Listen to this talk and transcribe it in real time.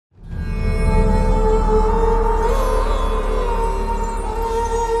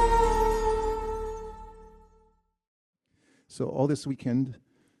So all this weekend,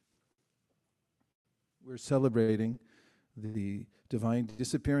 we're celebrating the Divine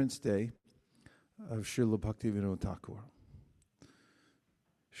Disappearance Day of Srila Bhaktivinoda Thakur.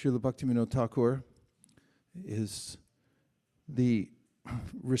 Srila Bhaktivinoda Thakur is the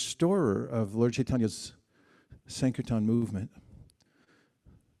restorer of Lord Chaitanya's Sankirtan movement.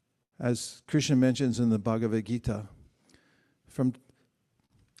 As Krishna mentions in the Bhagavad Gita, from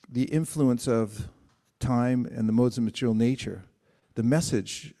the influence of time and the modes of material nature, the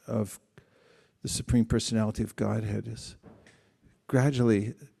message of the Supreme Personality of Godhead is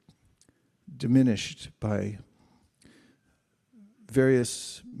gradually diminished by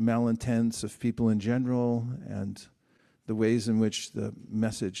various malintents of people in general and the ways in which the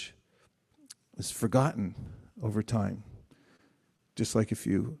message is forgotten over time. Just like if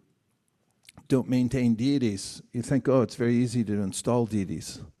you don't maintain deities, you think, oh, it's very easy to install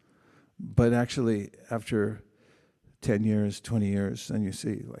deities. But actually, after 10 years, 20 years, then you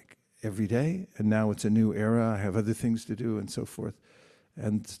see, like, every day, and now it's a new era, I have other things to do, and so forth.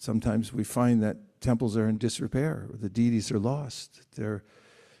 And sometimes we find that temples are in disrepair, the deities are lost,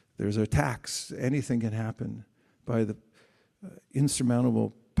 there's attacks, anything can happen by the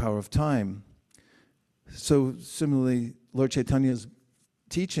insurmountable power of time. So similarly, Lord Chaitanya's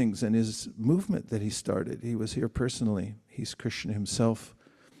teachings and his movement that he started, he was here personally, he's Krishna himself,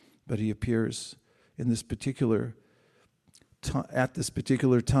 but he appears in this particular at this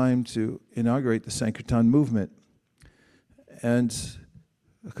particular time to inaugurate the Sankirtan movement. And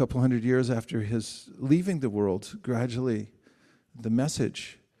a couple hundred years after his leaving the world, gradually the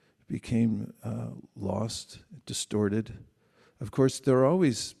message became lost, distorted. Of course, there are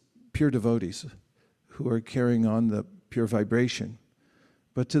always pure devotees who are carrying on the pure vibration.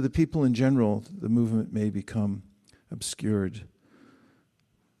 But to the people in general, the movement may become obscured.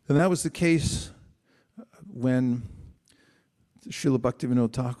 And that was the case when Srila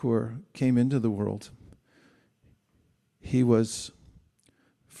Bhaktivinoda Thakur came into the world. He was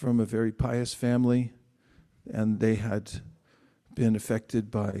from a very pious family, and they had been affected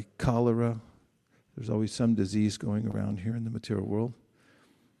by cholera. There's always some disease going around here in the material world.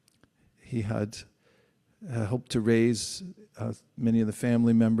 He had helped to raise many of the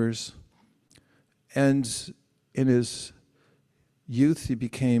family members. And in his youth, he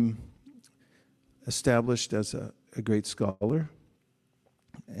became established as a great scholar.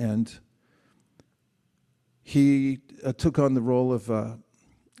 And he took on the role of a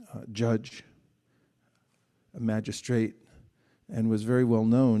judge, a magistrate, and was very well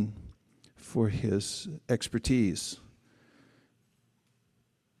known for his expertise.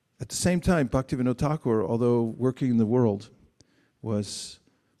 At the same time, Bhaktivinoda Thakur, although working in the world, was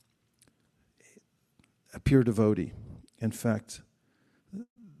a pure devotee. In fact,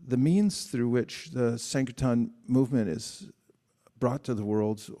 the means through which the Sankirtan movement is brought to the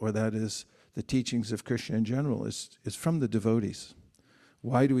world, or that is the teachings of Krishna in general, is from the devotees.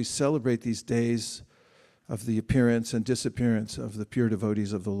 Why do we celebrate these days of the appearance and disappearance of the pure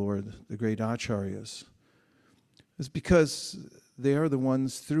devotees of the Lord, the great acharyas? It's because they are the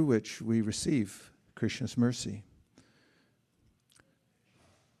ones through which we receive Krishna's mercy.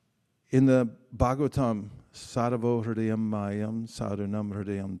 In the Bhagavatam, Saravo Hridayam Mayam Sadhanam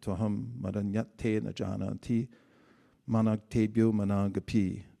Hridayam Toham Madanyate Najananti Manaktebhyo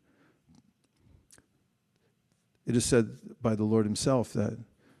Managapi. It is said by the Lord himself that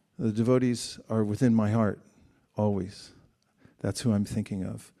the devotees are within my heart, always. That's who I'm thinking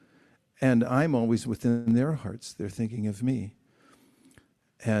of. And I'm always within their hearts. They're thinking of me.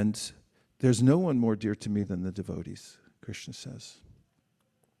 And there's no one more dear to me than the devotees, Krishna says.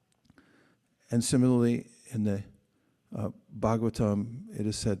 And similarly, in the Bhagavatam, it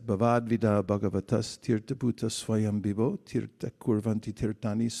is said, Bhavad vida bhagavatas tirta bhuta swayam bibo tirta kurvanti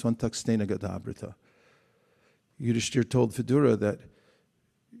tirtani swantakstena gadabrita. Yudhishthira told Vidura that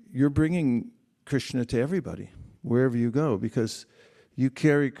you're bringing Krishna to everybody, wherever you go, because you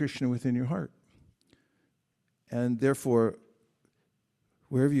carry Krishna within your heart. And therefore,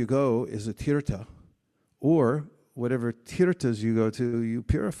 wherever you go is a tirtha, or whatever tirthas you go to, you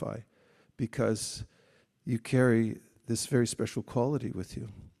purify, because you carry this very special quality with you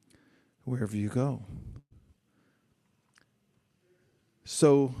wherever you go.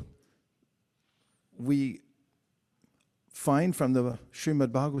 So we find from the Srimad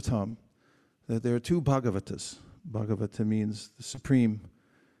Bhagavatam that there are two Bhagavatas. Bhagavata means the supreme.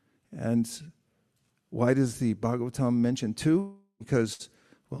 And why does the Bhagavatam mention two? Because,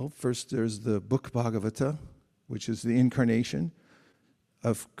 well, first there's the book Bhagavata, which is the incarnation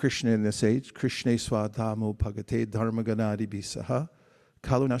of Krishna in this age. Krishne swadhamo bhagate dharmaganadi bisaha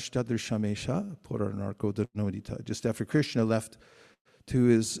Kalunashtadrishamesha Puranarkodhanodita. Just after Krishna left to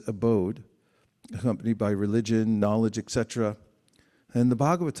his abode, accompanied by religion, knowledge, etc., and the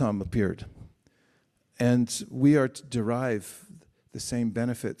Bhagavatam appeared. And we are to derive the same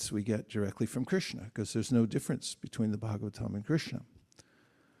benefits we get directly from Krishna, because there's no difference between the Bhagavatam and Krishna.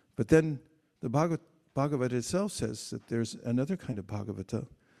 But then the Bhagavata itself says that there's another kind of Bhagavata,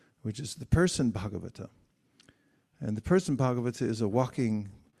 which is the person Bhagavata. And the person Bhagavata is a walking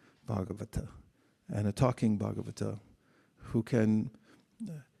Bhagavata and a talking Bhagavata who can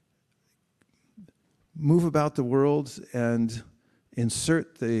move about the world and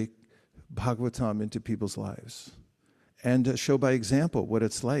insert the Bhagavatam into people's lives and show by example what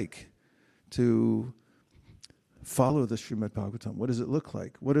it's like to follow the Srimad Bhagavatam. What does it look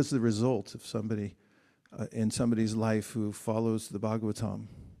like? What is the result of somebody in somebody's life who follows the Bhagavatam,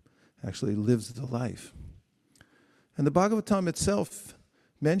 actually lives the life? And the Bhagavatam itself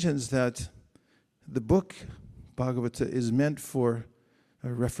mentions that the book Bhagavata is meant for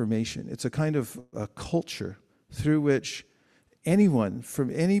a reformation. It's a kind of a culture through which anyone from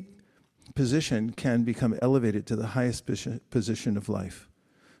any position can become elevated to the highest position of life.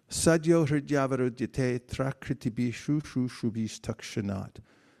 Sadyo hridyavarudhyate trakritibi shushushubis takshanat.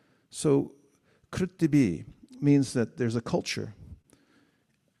 So kritibi means that there's a culture.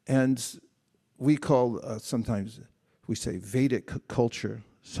 And we call, sometimes we say Vedic culture,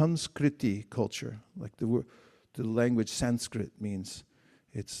 Sanskriti culture, like the language Sanskrit means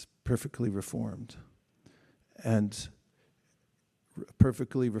it's perfectly reformed. And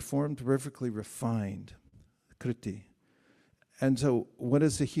perfectly reformed, perfectly refined, kriti. And so what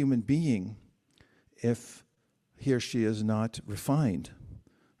is a human being if he or she is not refined?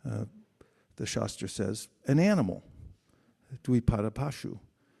 The Shastra says, an animal, dvipada pashu.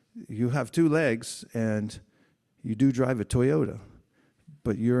 You have two legs and you do drive a Toyota,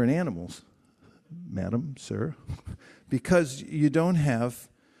 but you're an animal, madam, sir, because you don't have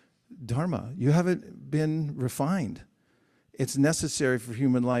dharma. You haven't been refined. It's necessary for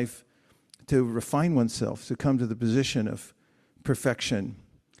human life to refine oneself, to come to the position of perfection,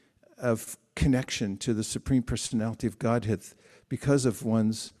 of connection to the Supreme Personality of Godhead because of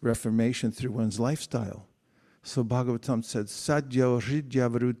one's reformation through one's lifestyle. So Bhagavatam said, Sadhya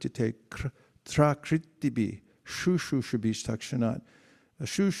hridyavarudhyate trakritibi shushushubis takshanat.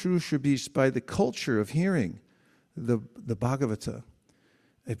 Shushushubis, by the culture of hearing the Bhagavata,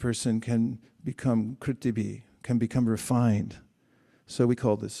 a person can become kritibi, can become refined. So we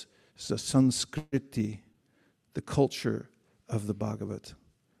call this the Sanskriti, the culture of the Bhagavat,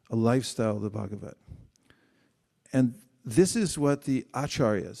 a lifestyle of the Bhagavat. And this is what the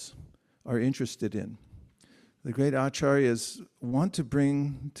acharyas are interested in. The great acharyas want to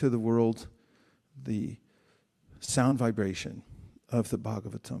bring to the world the sound vibration of the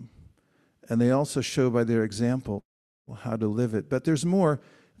Bhagavatam. And they also show by their example how to live it. But there's more.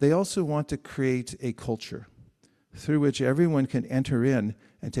 They also want to create a culture through which everyone can enter in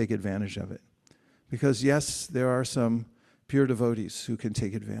and take advantage of it. Because yes, there are some pure devotees who can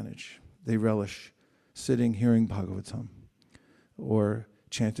take advantage. They relish sitting, hearing Bhagavatam, or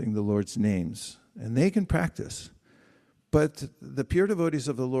chanting the Lord's names. And they can practice. But the pure devotees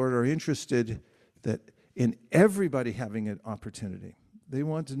of the Lord are interested that in everybody having an opportunity. They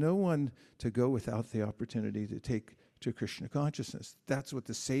want no one to go without the opportunity to take to Krishna consciousness. That's what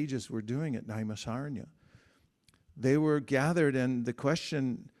the sages were doing at Naimisaranya. They were gathered, and the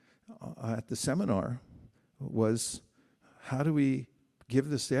question at the seminar was, how do we give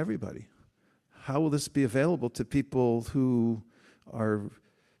this to everybody? How will this be available to people who are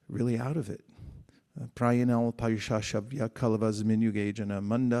really out of it? Prayanal Payushashabhya Kalavazminyugajana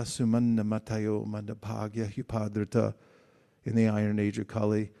Manda Sumanna Matayo Mandabhagya Hupadrita. In the Iron Age of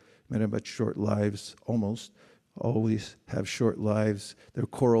Kali, men have but short lives, almost always have short lives. They're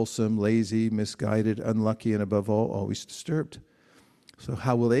quarrelsome, lazy, misguided, unlucky, and above all, always disturbed. So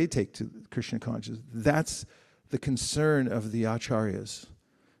how will they take to Krishna consciousness? That's the concern of the acharyas.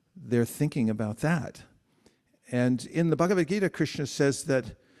 They're thinking about that. And in the Bhagavad Gita, Krishna says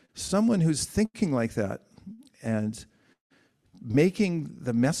that someone who's thinking like that and making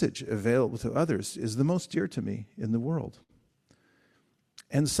the message available to others is the most dear to me in the world.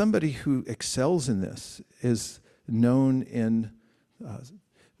 And somebody who excels in this is known in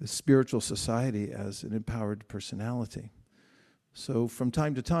the spiritual society as an empowered personality. So from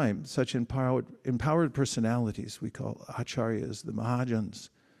time to time, such empowered personalities, we call acharyas, the mahajans,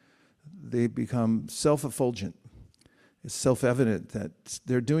 they become self-effulgent. It's self-evident that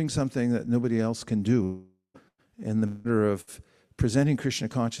they're doing something that nobody else can do in the matter of presenting Krishna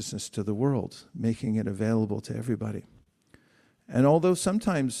consciousness to the world, making it available to everybody. And although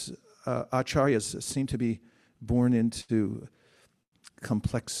sometimes acharyas seem to be born into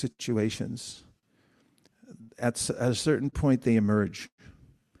complex situations, at a certain point they emerge.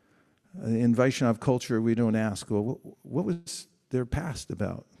 In Vaishnav culture, we don't ask, well, what was their past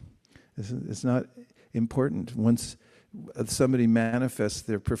about? It's not important. Once somebody manifests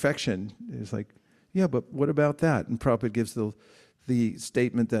their perfection, it's like, yeah, but what about that? And Prabhupada gives the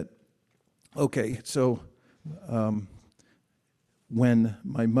statement that, okay, so when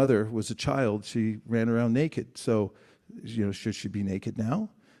my mother was a child, she ran around naked. So, should she be naked now?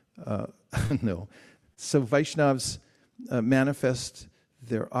 No. So Vaishnavas manifest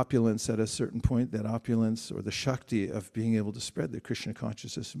their opulence at a certain point, that opulence or the Shakti of being able to spread the Krishna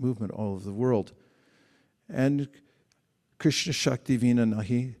consciousness movement all over the world. And Krishna Shakti Vina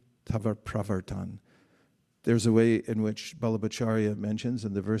Nahi Tavar Pravartan. There's a way in which Balabhacharya mentions,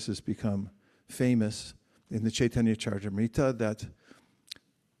 and the verses become famous in the Chaitanya Charitamrita, that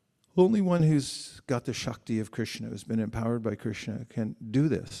only one who's got the Shakti of Krishna, who's been empowered by Krishna, can do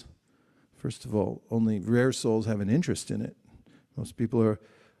this. First of all, only rare souls have an interest in it. Most people are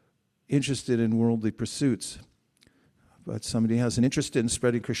interested in worldly pursuits. But somebody has an interest in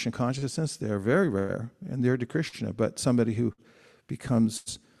spreading Krishna consciousness, they are very rare, and they're to Krishna. But somebody who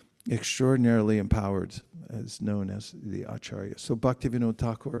becomes extraordinarily empowered is known as the Acharya. So Bhaktivinoda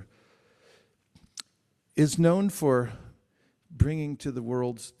Thakur is known for bringing to the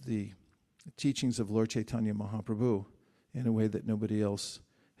world the teachings of Lord Chaitanya Mahaprabhu in a way that nobody else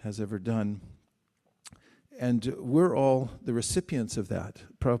has ever done. And we're all the recipients of that.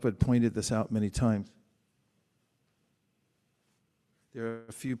 Prabhupada pointed this out many times. There are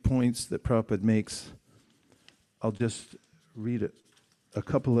a few points that Prabhupada makes. I'll just read a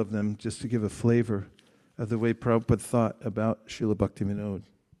couple of them just to give a flavor of the way Prabhupada thought about Srila Bhaktivinoda.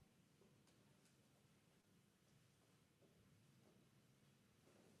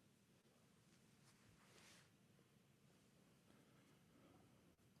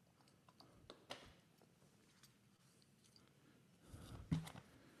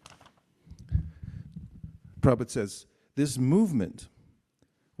 Prabhupada says, this movement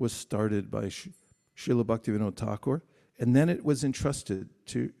was started by Srila Bhaktivinoda Thakur, and then it was entrusted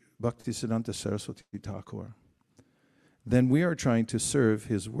to Bhaktisiddhanta Saraswati Thakur. Then we are trying to serve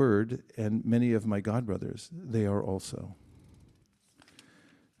his word, and many of my godbrothers, they are also.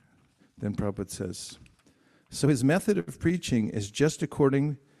 Then Prabhupada says, so his method of preaching is just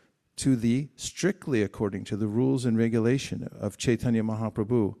strictly according to the rules and regulation of Chaitanya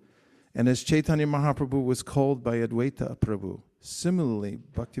Mahaprabhu. And as Chaitanya Mahaprabhu was called by Advaita Prabhu, similarly,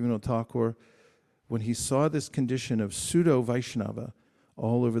 Bhaktivinoda Thakur, when he saw this condition of pseudo-Vaishnava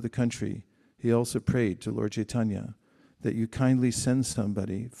all over the country, he also prayed to Lord Chaitanya that you kindly send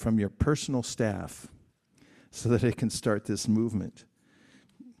somebody from your personal staff so that I can start this movement.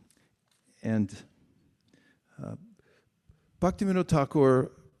 And Bhaktivinoda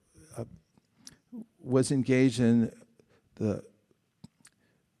Thakur was engaged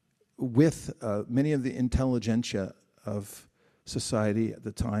with many of the intelligentsia of society at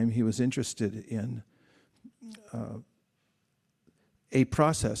the time. He was interested in a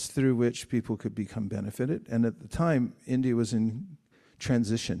process through which people could become benefited. And at the time, India was in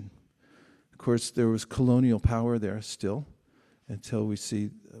transition. Of course, there was colonial power there still, until we see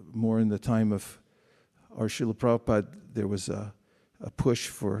more in the time of our Srila Prabhupada, there was a push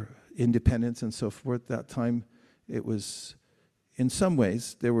for independence and so forth. That time, it was, in some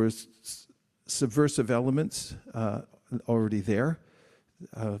ways, there were subversive elements already there.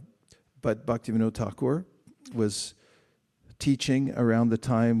 But Bhaktivinoda Thakur was teaching around the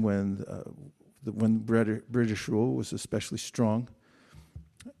time when British rule was especially strong.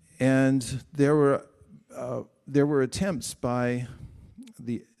 And there were attempts by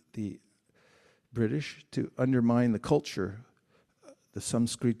the British to undermine the culture, the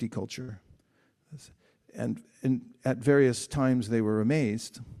Samskriti culture. And at various times they were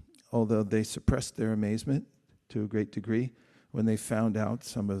amazed, although they suppressed their amazement to a great degree when they found out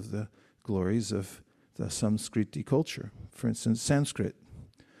some of the glories of the Samskriti culture. For instance, Sanskrit.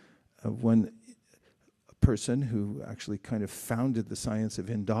 One person who actually kind of founded the science of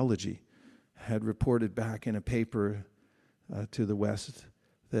Indology had reported back in a paper to the West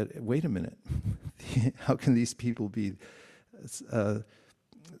that, wait a minute, how can these people be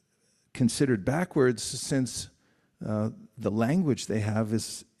considered backwards since the language they have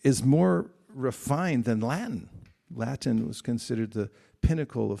is more refined than Latin. Latin was considered the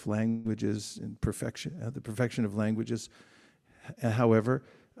pinnacle of languages in perfection, the perfection of languages. However,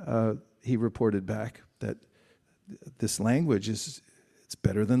 he reported back that this language it's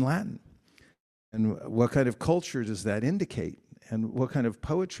better than Latin. And what kind of culture does that indicate? and what kind of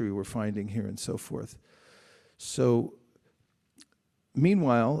poetry we're finding here and so forth. So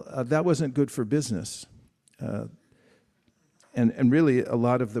meanwhile, that wasn't good for business. And really, a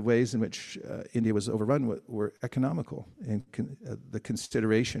lot of the ways in which India was overrun were economical. And the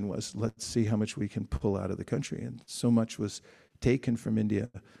consideration was, let's see how much we can pull out of the country. And so much was taken from India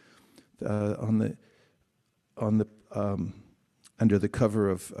under the cover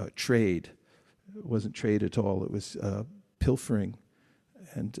of trade. It wasn't trade at all. It was pilfering.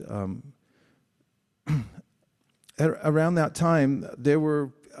 And around that time, there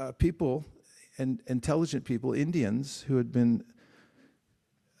were people, and intelligent people, Indians, who had been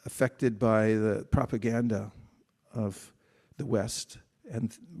affected by the propaganda of the West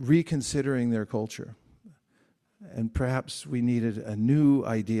and reconsidering their culture. And perhaps we needed a new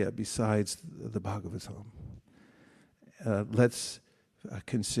idea besides the Bhagavatam. Let's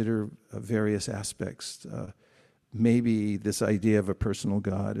consider various aspects. Maybe this idea of a personal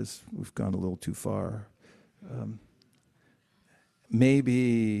God we've gone a little too far.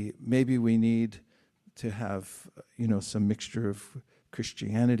 Maybe we need to have, some mixture of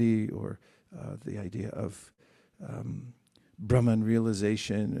Christianity or the idea of Brahman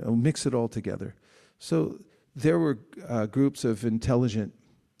realization. Mix it all together. So there were groups of intelligent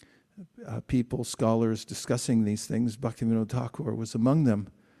people, scholars, discussing these things. Bhaktivinoda Thakur was among them.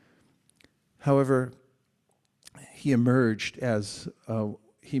 However, he emerged as,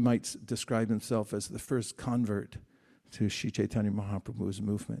 he might describe himself as the first convert to Sri Chaitanya Mahaprabhu's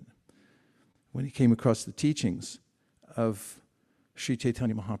movement. When he came across the teachings of Sri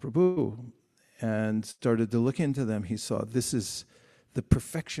Chaitanya Mahaprabhu and started to look into them, he saw this is the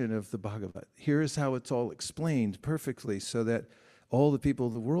perfection of the Bhagavat. Here is how it's all explained perfectly so that all the people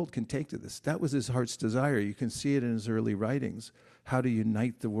of the world can take to this. That was his heart's desire. You can see it in his early writings, how to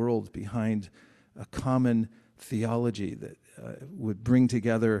unite the world behind a common theology that would bring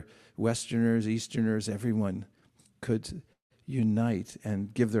together Westerners, Easterners, everyone could unite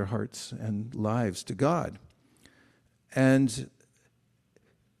and give their hearts and lives to God. And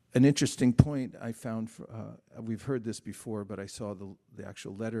an interesting point I found, we've heard this before, but I saw the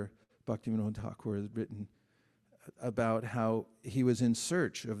actual letter Bhaktivinoda Thakur has written about how he was in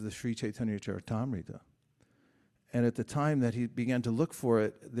search of the Sri Chaitanya Charitamrita. And at the time that he began to look for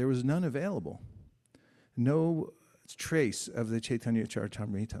it, there was none available. No trace of the Chaitanya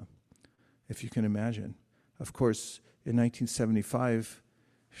Charitamrita, if you can imagine. Of course, in 1975,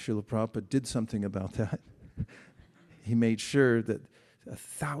 Srila Prabhupada did something about that. He made sure that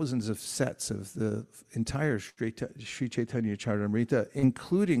thousands of sets of the entire Sri Chaitanya Charitamrita,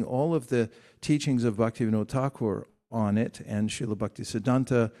 including all of the teachings of Bhaktivinoda Thakur on it, and Srila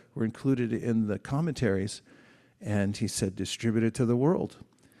Bhaktisiddhanta were included in the commentaries. And he said, distribute it to the world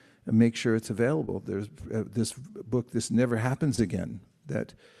and make sure it's available. There's this book, This Never Happens Again,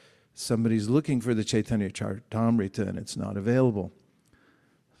 that somebody's looking for the Chaitanya Charitamrita and it's not available.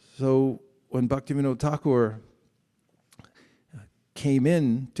 So when Bhaktivinoda Thakur came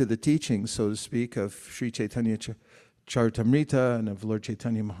in to the teachings, so to speak, of Sri Chaitanya Charitamrita and of Lord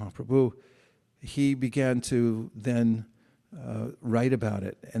Chaitanya Mahaprabhu, he began to then write about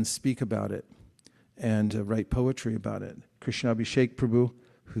it and speak about it and write poetry about it. Krishna Abhishek Prabhu,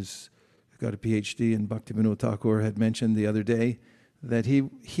 who's got a PhD in Bhaktivinoda Thakur, had mentioned the other day that he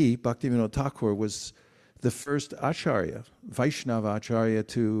Bhaktivinoda Thakur, was the first Acharya, Vaishnava Acharya,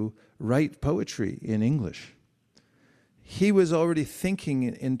 to write poetry in English. He was already thinking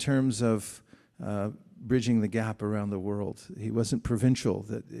in terms of bridging the gap around the world. He wasn't provincial,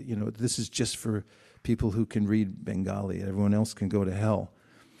 that, this is just for people who can read Bengali. Everyone else can go to hell.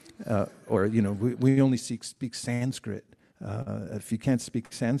 We only speak Sanskrit. If you can't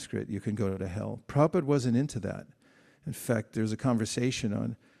speak Sanskrit, you can go to hell. Prabhupada wasn't into that. In fact, there's a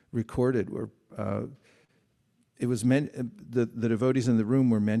conversation recorded where it was the devotees in the room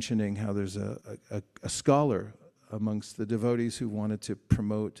were mentioning how there's a scholar amongst the devotees who wanted to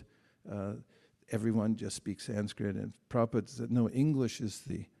promote everyone just speaks Sanskrit. And Prabhupada said, no, English is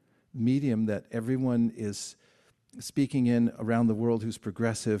the medium that everyone is speaking in around the world who's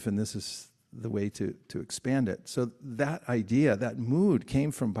progressive, and this is the way to expand it. So that idea, that mood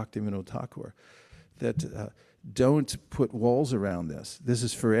came from Bhaktivinoda Thakur, that don't put walls around this. This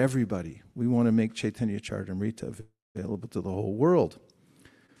is for everybody. We want to make Chaitanya Charitamrita available to the whole world.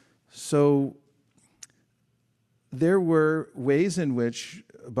 So there were ways in which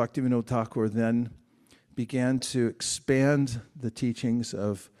Bhaktivinoda Thakur then began to expand the teachings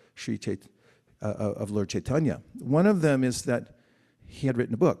of of Lord Chaitanya. One of them is that he had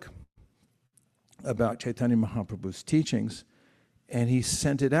written a book about Chaitanya Mahaprabhu's teachings, and he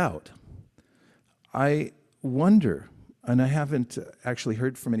sent it out. I wonder And I haven't actually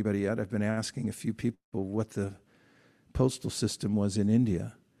heard from anybody yet. I've been asking a few people what the postal system was in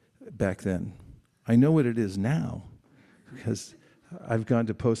India back then. I know what it is now because I've gone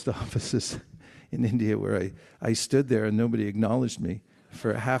to post offices in India where I stood there and nobody acknowledged me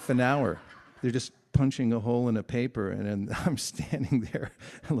for half an hour. They're just punching a hole in a paper, and then I'm standing there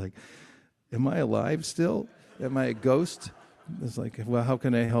like, am I alive still? Am I a ghost? It's like, well, how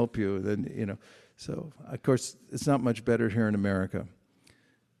can I help you? Then, you know, so of course it's not much better here in America.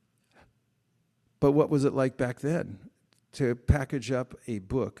 But what was it like back then? To package up a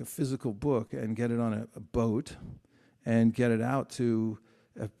book, a physical book, and get it on a boat and get it out to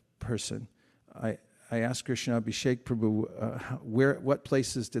a person. I asked Krishna Abhishek Prabhu, what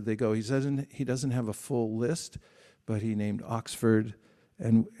places did they go? He doesn't have a full list, but he named Oxford,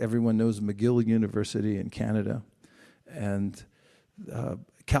 and everyone knows McGill University in Canada, and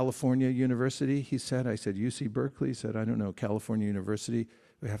California University, he said. I said, UC Berkeley? He said, I don't know, California University.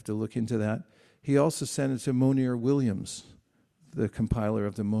 We have to look into that. He also sent it to Monier Williams, the compiler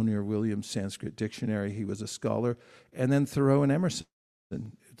of the Monier Williams Sanskrit Dictionary. He was a scholar. And then Thoreau and Emerson,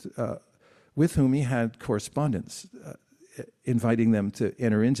 with whom he had correspondence, inviting them to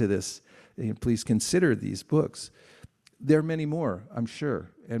enter into this. Please consider these books. There are many more, I'm sure,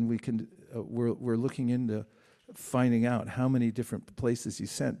 and we're looking into finding out how many different places he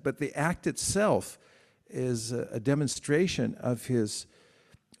sent. But the act itself is a demonstration of his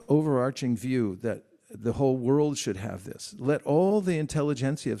overarching view that the whole world should have this. Let all the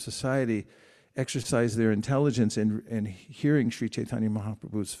intelligentsia of society exercise their intelligence in hearing Sri Chaitanya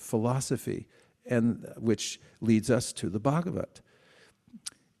Mahaprabhu's philosophy, and which leads us to the Bhagavat.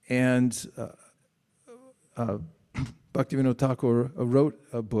 And Bhaktivinoda Thakur wrote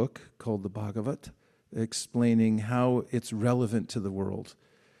a book called the Bhagavat, explaining how it's relevant to the world,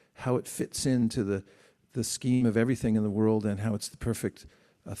 how it fits into the scheme of everything in the world, and how it's the perfect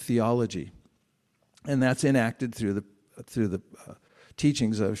theology. And that's enacted through the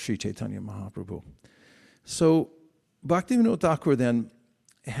teachings of Sri Chaitanya Mahaprabhu. So Bhaktivinoda Thakur then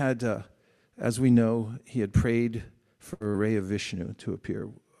had, as we know, he had prayed for a ray of Vishnu to appear.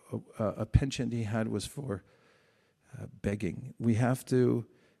 A penchant he had was for begging. We have to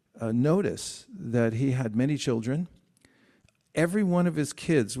notice that he had many children. Every one of his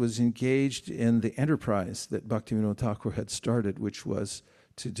kids was engaged in the enterprise that Bhaktivinoda Thakur had started, which was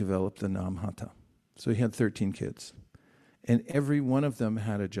to develop the Namhata. So he had 13 kids. And every one of them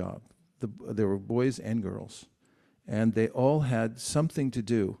had a job. There were boys and girls. And they all had something to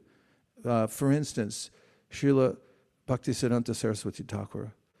do. For instance, Srila Bhaktisiddhanta Saraswati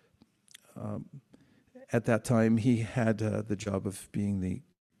Thakur, at that time he had the job of being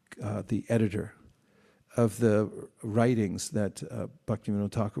the editor of the writings that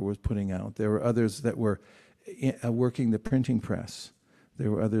Bhaktivinoda Thakur was putting out. There were others that were working the printing press. There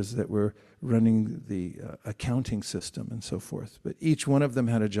were others that were running the accounting system and so forth. But each one of them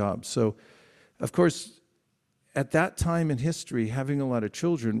had a job. So, of course, at that time in history, having a lot of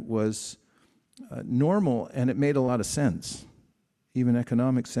children was normal, and it made a lot of sense, even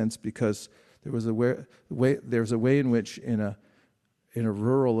economic sense, because there was a way in which in a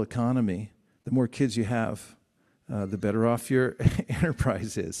rural economy, the more kids you have, the better off your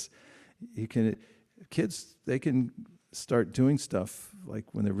enterprise is. Kids, they can start doing stuff like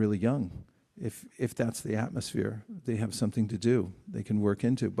when they're really young. If that's the atmosphere, they have something to do, they can work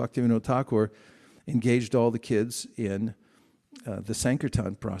into. Bhaktivinoda Thakur engaged all the kids in the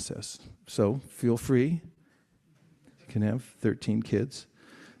Sankirtan process. So feel free, you can have 13 kids,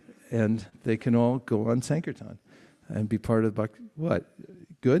 and they can all go on Sankirtan and be part of what?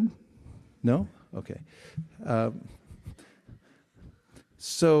 Good? No? Okay.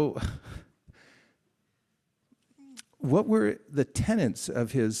 So what were the tenets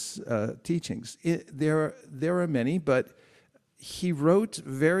of his teachings? There are many, but he wrote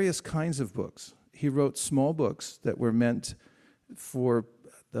various kinds of books. He wrote small books that were meant for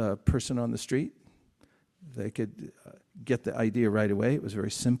the person on the street. They could get the idea right away. It was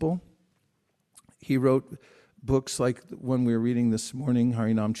very simple. He wrote books like the one we were reading this morning,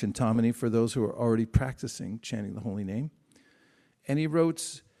 Harinam Chintamani, for those who are already practicing chanting the holy name. And he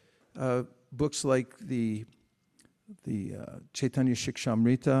wrote books like the Chaitanya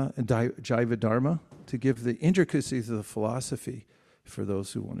Shikshamrita and Jaiva Dharma to give the intricacies of the philosophy for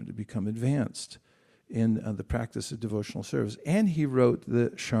those who wanted to become advanced in the practice of devotional service. And he wrote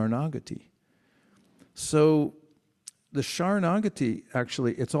the Sharanagati. So the Sharanagati,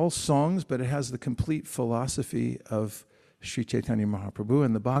 actually, it's all songs, but it has the complete philosophy of Sri Chaitanya Mahaprabhu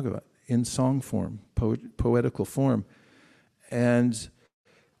and the Bhagavat in song form, poetical form. And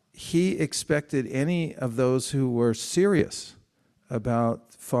he expected any of those who were serious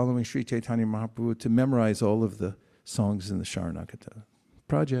about following Sri Chaitanya Mahaprabhu to memorize all of the songs in the Sharanagata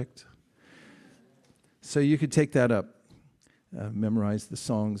project. So you could take that up, memorize the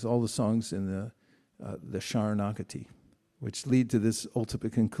songs, all the songs in the Sharanagati, which lead to this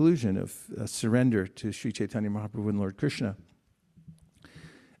ultimate conclusion of surrender to Sri Chaitanya Mahaprabhu and Lord Krishna.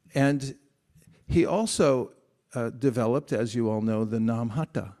 And he also developed, as you all know, the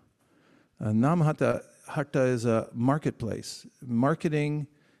Namhata. Namhata is a marketplace. Marketing,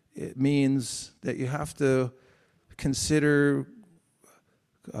 it means that you have to consider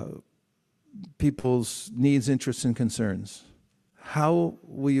people's needs, interests, and concerns. How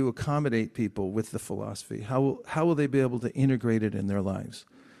will you accommodate people with the philosophy? How will they be able to integrate it in their lives?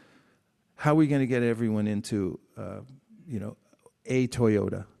 How are we going to get everyone into, a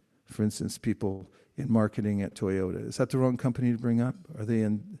Toyota? For instance, people in marketing at Toyota. Is that the wrong company to bring up? Are they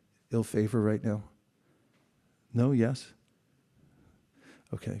in ill favor right now? No? Yes?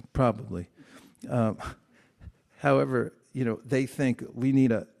 Okay, probably. However, they think we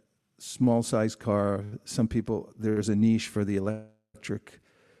need a small-sized car. Some people, there's a niche for the electric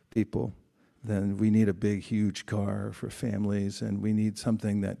people. Then we need a big, huge car for families, and we need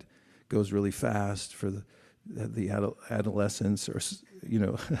something that goes really fast for the adolescents, or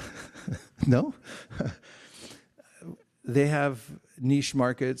no. They have niche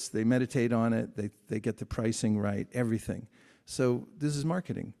markets. They meditate on it. They get the pricing right. Everything. So this is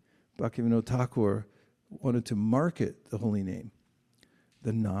marketing. Bhaktivinoda Thakur wanted to market the holy name,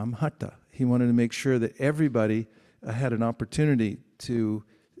 the Namhata. He wanted to make sure that everybody had an opportunity to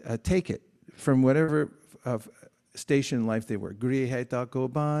take it from whatever station in life they were. Grihe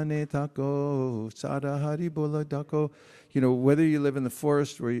tako, bane tako, sada hari bola tako. Whether you live in the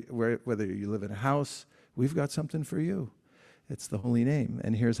forest, whether you live in a house, we've got something for you. It's the holy name,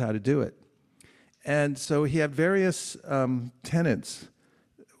 and here's how to do it. And so he had various tenets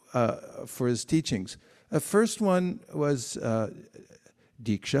for his teachings. The first one was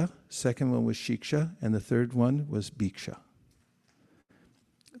Diksha, second one was Shiksha, and the third one was Bhiksha.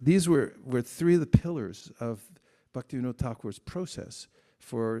 These were three of the pillars of Bhaktivinoda Thakur's process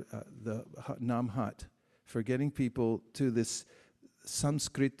for the Namhat, for getting people to this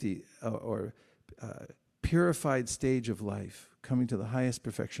samskriti, or purified stage of life, coming to the highest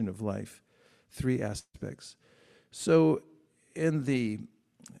perfection of life. Three aspects. So in the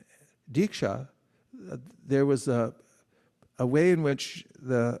Diksha, there was a way in which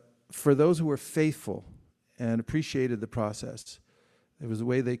for those who were faithful and appreciated the process, there was a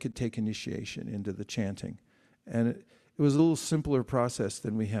way they could take initiation into the chanting. And it was a little simpler process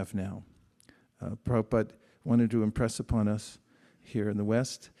than we have now. Prabhupada wanted to impress upon us here in the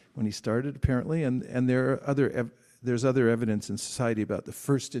West when he started, apparently, and there's other evidence in society about the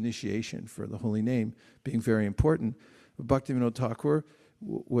first initiation for the holy name being very important. Bhaktivinoda Thakur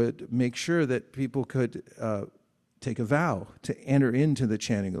would make sure that people could take a vow to enter into the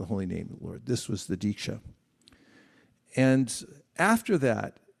chanting of the holy name of the Lord. This was the Diksha. And after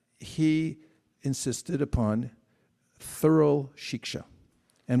that, he insisted upon thorough Shiksha.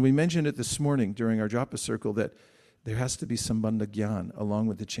 And we mentioned it this morning during our Japa circle that there has to be Sambandha Gyan along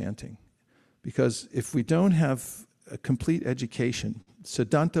with the chanting. Because if we don't have a complete education,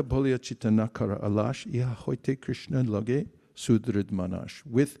 Siddhanta Bolya Chitanakara Alash Iha Hoite Krishna Lage Sudrid Manash,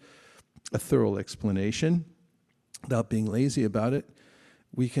 with a thorough explanation, without being lazy about it,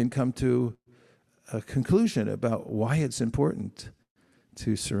 we can come to a conclusion about why it's important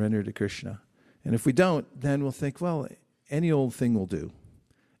to surrender to Krishna. And if we don't, then we'll think, well, any old thing will do.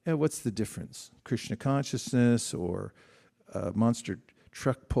 And what's the difference? Krishna consciousness or a monster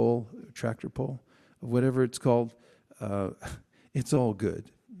tractor pull, whatever it's called, it's all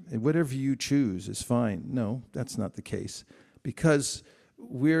good. And whatever you choose is fine. No, that's not the case. Because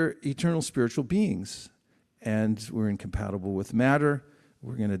we're eternal spiritual beings, and we're incompatible with matter.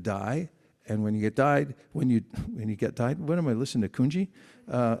 We're going to die. And when you get died, when you get died, when am I listening to Kunji?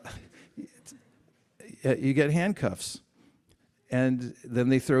 You get handcuffs. And then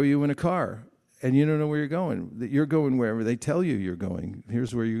they throw you in a car, and you don't know where you're going. You're going wherever they tell you you're going.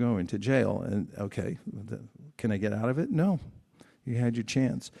 Here's where you're going, to jail. And okay, can I get out of it? No. You had your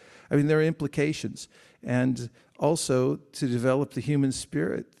chance. I mean, there are implications. And also, to develop the human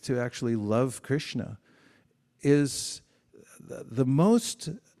spirit, to actually love Krishna, is the most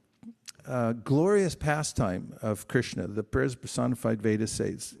glorious pastime of Krishna. The prayers personified Vedas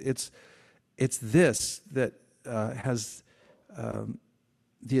say it's this that has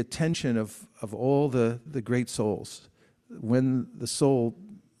the attention of all the great souls. When the soul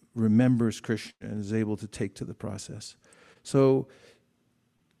remembers Krishna and is able to take to the process. So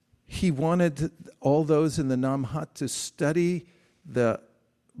he wanted all those in the Namhat to study the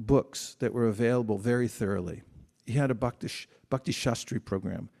books that were available very thoroughly. He had a Bhakti Shastri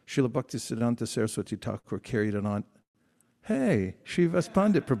program. Srila Bhaktisiddhanta Saraswati Thakur carried it on. Hey, Srivas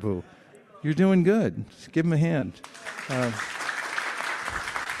Pandit Prabhu, you're doing good. Just give him a hand.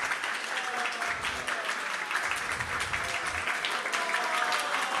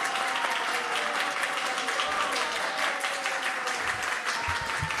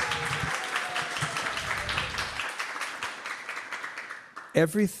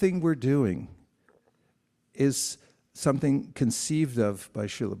 Everything we're doing is something conceived of by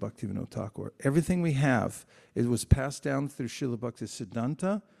Srila Bhaktivinoda Thakur. Everything we have, it was passed down through Srila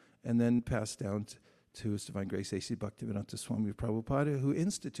Bhaktisiddhanta and then passed down to His Divine Grace A.C. Bhaktivedanta Swami Prabhupada, who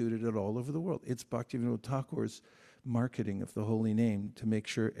instituted it all over the world. It's Bhaktivinoda Thakur's marketing of the holy name to make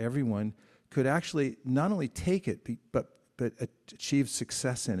sure everyone could actually not only take it, but achieve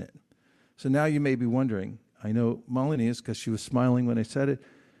success in it. So now you may be wondering, I know Malini is because she was smiling when I said it,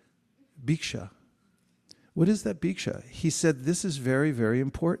 Bhiksha. What is that Bhiksha? He said this is very, very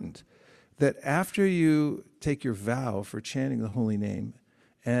important, that after you take your vow for chanting the holy name,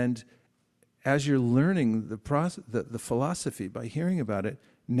 and as you're learning the philosophy by hearing about it,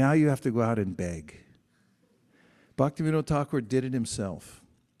 now you have to go out and beg. Bhaktivinoda Thakur did it himself.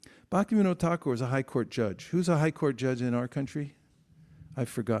 Bhaktivinoda Thakur was a high court judge. Who's a high court judge in our country? I've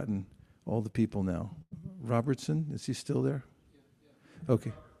forgotten all the people now. Robertson, is he still there?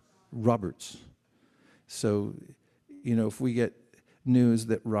 Okay. Roberts. So, if we get news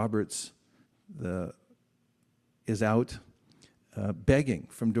that Roberts is out begging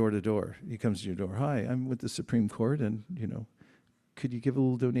from door to door, he comes to your door, hi, I'm with the Supreme Court, and, could you give a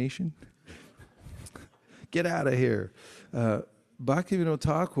little donation? Get out of here. Bhaktivinoda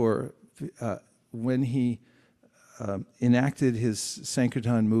Thakur, when he enacted his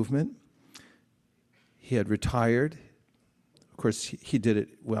Sankirtan movement, he had retired. Of course, he did it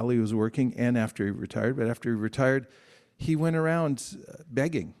while he was working and after he retired. But after he retired, he went around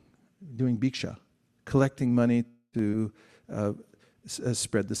begging, doing bhiksha, collecting money to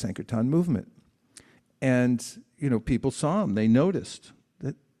spread the Sankirtan movement. And, people saw him. They noticed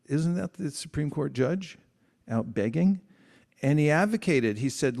that, isn't that the Supreme Court judge out begging? And he advocated. He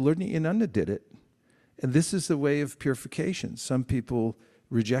said, Lord Nityananda did it. And this is the way of purification. Some people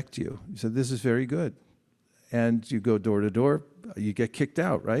reject you. He said, this is very good. And you go door to door, you get kicked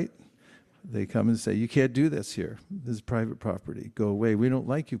out, right? They come and say, you can't do this here. This is private property. Go away. We don't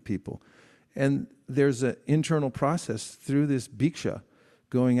like you people. And there's an internal process through this bhiksha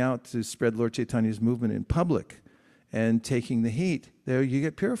going out to spread Lord Chaitanya's movement in public and taking the heat. There you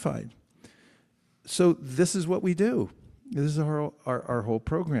get purified. So this is what we do. This is our whole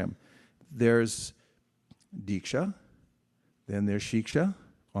program. There's Diksha, then there's Shiksha,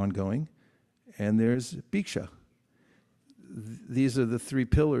 ongoing, and there's Bhiksha. These are the three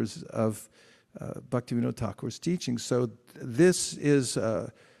pillars of Bhaktivinoda Thakur's teaching. So these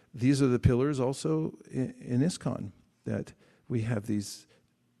are the pillars also in ISKCON, that we have these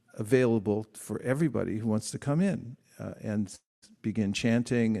available for everybody who wants to come in and begin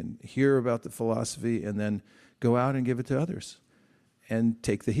chanting and hear about the philosophy and then go out and give it to others and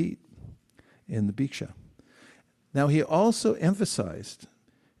take the heat in the Bhiksha. Now he also emphasized,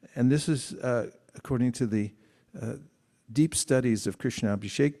 and this is according to the deep studies of Krishna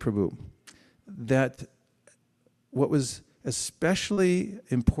Abhishek Prabhu, that what was especially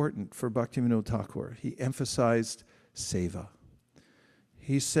important for Bhaktivinoda Thakur, he emphasized seva.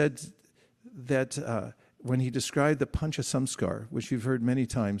 He said that when he described the Pancha Samskar, which you've heard many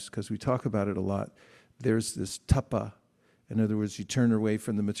times because we talk about it a lot, there's this tapa. In other words, you turn away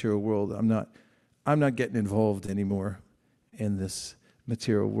from the material world. I'm not getting involved anymore in this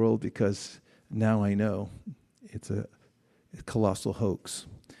material world because now I know it's a colossal hoax.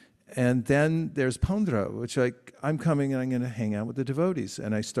 And then there's Pondra, which I'm coming and I'm going to hang out with the devotees.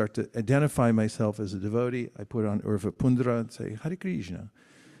 And I start to identify myself as a devotee. I put on Urva Pundra and say, Hare Krishna.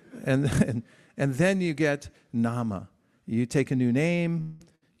 And then you get Nama. You take a new name.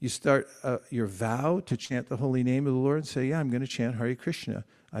 You start your vow to chant the holy name of the Lord and say, yeah, I'm going to chant Hare Krishna.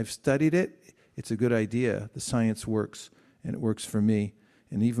 I've studied it. It's a good idea. The science works, and it works for me.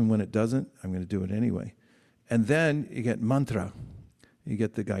 And even when it doesn't, I'm going to do it anyway. And then you get mantra. You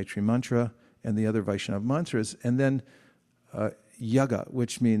get the Gayatri Mantra and the other Vaishnava mantras. And then yaga,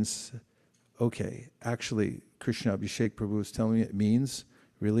 which means, okay, actually, Krishna Abhishek Prabhu was telling me it means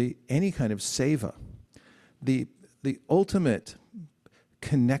really any kind of seva. The ultimate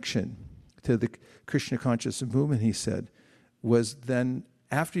connection to the Krishna conscious movement, he said, was then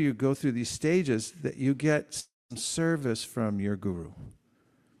after you go through these stages that you get some service from your guru.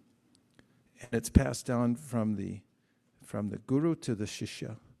 and it's passed down from the guru to the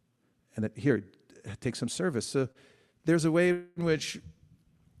shishya. And here, take some service. So there's a way in which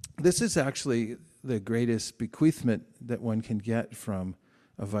this is actually the greatest bequeathment that one can get from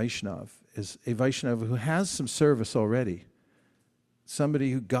a Vaishnav, is a Vaishnav who has some service already.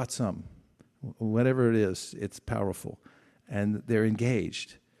 Somebody who got some, whatever it is, it's powerful. And they're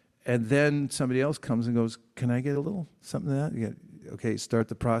engaged. And then somebody else comes and goes, can I get a little something of that? You get, okay, start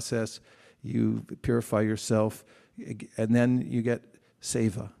the process. You purify yourself. And then you get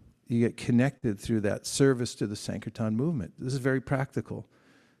seva. You get connected through that service to the Sankirtan movement. This is very practical.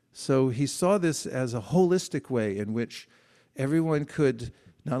 So he saw this as a holistic way in which everyone could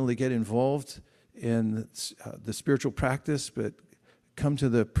not only get involved in the spiritual practice, but come to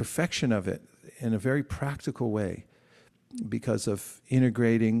the perfection of it in a very practical way because of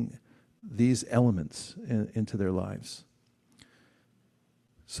integrating these elements into their lives.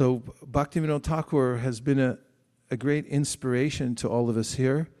 So Bhaktivinoda Thakur has been a great inspiration to all of us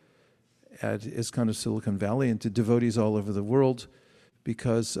here at ISKCON of Silicon Valley and to devotees all over the world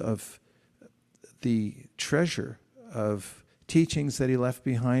because of the treasure of teachings that he left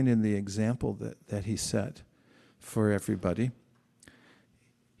behind and the example that he set for everybody.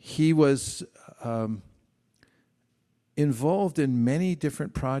 He was involved in many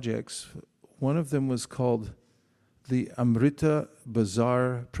different projects. One of them was called the Amrita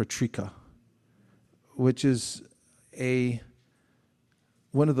Bazar Patrika, which is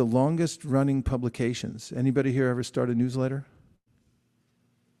one of the longest running publications. Anybody here ever start a newsletter?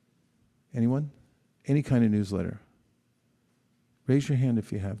 Anyone? Any kind of newsletter? Raise your hand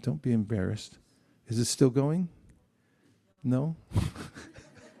if you have. Don't be embarrassed. Is it still going? No?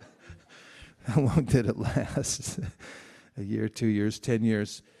 How long did it last? A year, 2 years, 10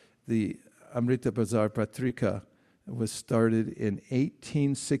 years. The Amrita Bazar Patrika was started in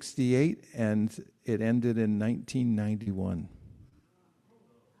 1868 and it ended in 1991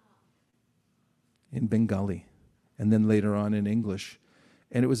 in Bengali and then later on in English.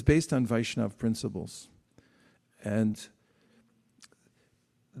 And it was based on Vaishnava principles. And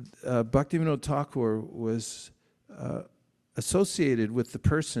Bhaktivinoda Thakur was associated with the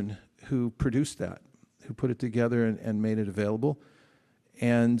person who produced that, who put it together and made it available.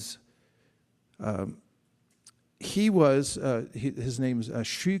 And he was, his name is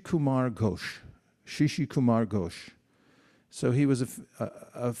Sri Kumar Ghosh, Shishi Kumar Ghosh. So he was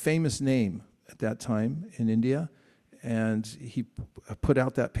a famous name at that time in India. And he put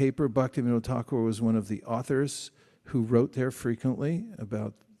out that paper. Bhaktivinoda Thakur was one of the authors who wrote there frequently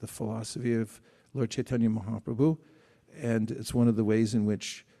about the philosophy of Lord Chaitanya Mahaprabhu. And it's one of the ways in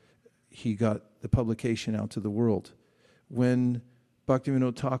which he got the publication out to the world. When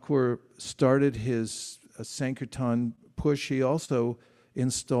Bhaktivinoda Thakur started his Sankirtan push, he also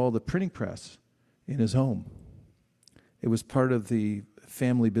installed a printing press in his home. It was part of the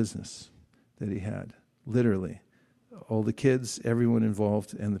family business that he had, literally. All the kids, everyone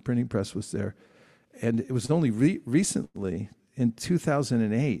involved, and the printing press was there. And it was only recently, in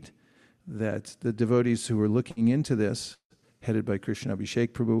 2008, that the devotees who were looking into this, headed by Krishna Abhishek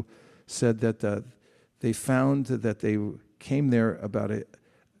Prabhu, said that they found that they came there about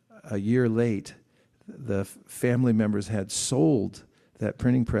a year late. The family members had sold that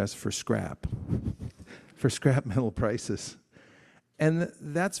printing press for scrap, for scrap metal prices. And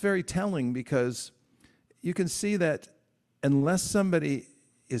that's very telling because you can see that unless somebody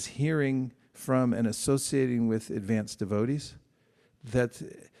is hearing from and associating with advanced devotees, that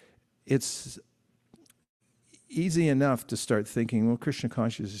it's easy enough to start thinking, well, Krishna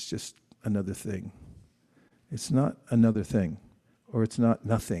consciousness is just another thing. It's not another thing, or it's not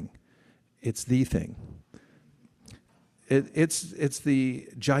nothing. It's the thing. It's the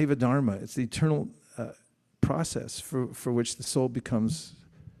Jaiva Dharma. It's the eternal process for which the soul becomes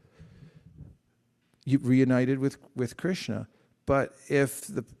reunited with Krishna. But if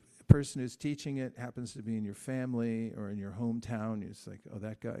the person who's teaching it happens to be in your family or in your hometown, it's like, oh,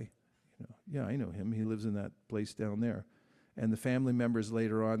 that guy, yeah, I know him. He lives in that place down there. And the family members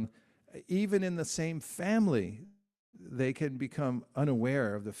later on, even in the same family, they can become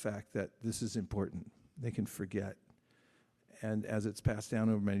unaware of the fact that this is important. They can forget. And as it's passed down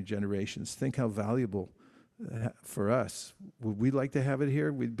over many generations, think how valuable for us. Would we like to have it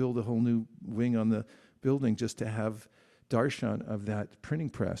here? We'd build a whole new wing on the building just to have darshan of that printing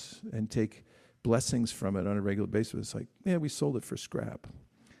press and take blessings from it on a regular basis. It's like, yeah, we sold it for scrap.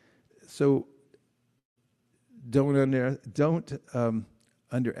 So don't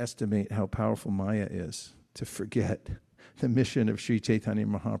underestimate how powerful Maya is to forget the mission of Sri Chaitanya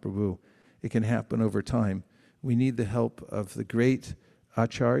Mahaprabhu. It can happen over time. We need the help of the great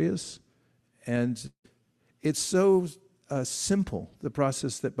acharyas And it's so simple, the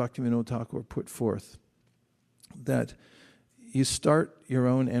process that Bhaktivinoda Thakur put forth, that you start your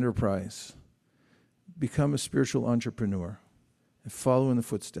own enterprise, become a spiritual entrepreneur, and follow in the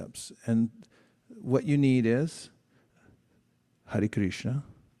footsteps. And what you need is Hare Krishna,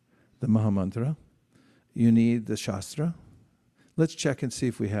 the Mahamantra. You need the Shastra. Let's check and see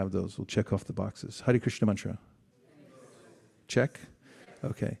if we have those. We'll check off the boxes. Hare Krishna mantra. Check.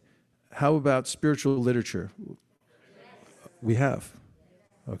 Okay. How about spiritual literature? We have.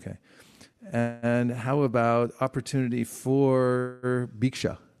 Okay. And how about opportunity for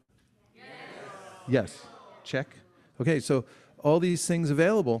Bhiksha? Yes. Check. Okay, so all these things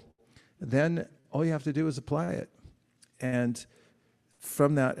available, then all you have to do is apply it. And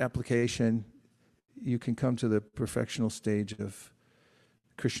from that application, you can come to the perfectional stage of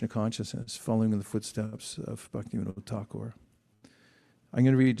Krishna consciousness, following in the footsteps of Bhaktivinoda Thakur. I'm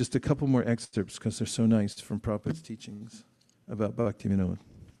going to read just a couple more excerpts because they're so nice from Prabhupada's teachings about Bhaktivinoda.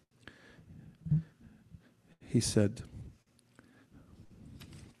 He said,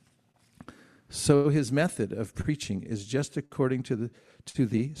 so his method of preaching is just according to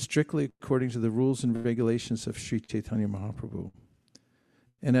the strictly according to the rules and regulations of Sri Chaitanya Mahaprabhu.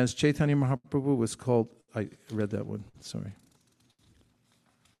 And as Chaitanya Mahaprabhu was called, I read that one, sorry.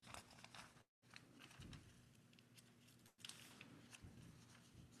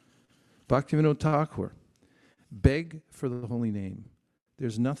 Bhaktivinoda Thakur, beg for the holy name.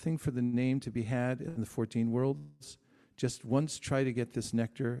 There's nothing for the name to be had in the 14 worlds. Just once try to get this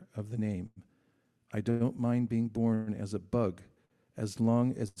nectar of the name. I don't mind being born as a bug as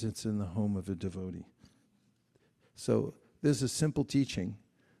long as it's in the home of a devotee. So this is a simple teaching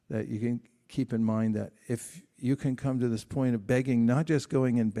that you can keep in mind, that if you can come to this point of begging, not just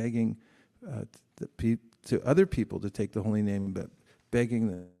going and begging to other people to take the holy name, but begging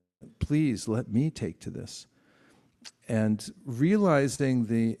them, please let me take to this. And realizing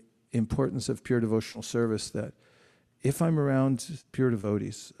the importance of pure devotional service, that if I'm around pure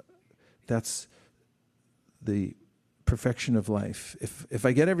devotees, that's the perfection of life. If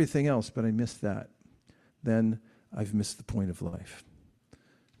I get everything else, but I miss that, then I've missed the point of life.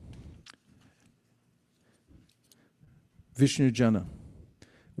 Vishnu Jana.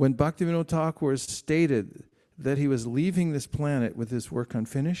 When Bhaktivinoda Thakur stated that he was leaving this planet with his work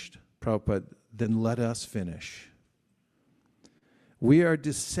unfinished, Prabhupada, then let us finish. We are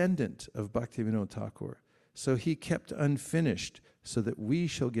descendant of Bhaktivinoda Thakur, so he kept unfinished so that we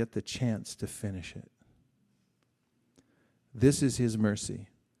shall get the chance to finish it. This is his mercy.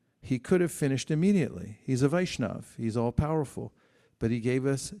 He could have finished immediately. He's a Vaishnav. He's all-powerful. But he gave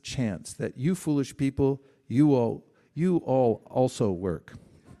us a chance that you foolish people, you all also work.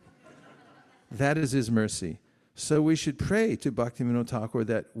 That is his mercy. So we should pray to Bhaktivinoda Thakur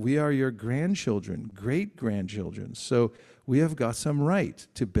that we are your grandchildren, great-grandchildren. So we have got some right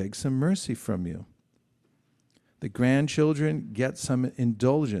to beg some mercy from you. The grandchildren get some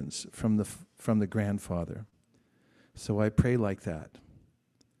indulgence from the grandfather. So I pray like that.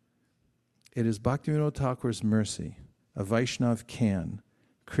 It is Bhaktivinoda Thakur's mercy. A Vaishnav can.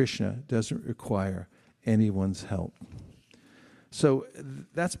 Krishna doesn't require anyone's help. So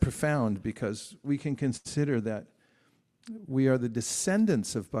that's profound, because we can consider that we are the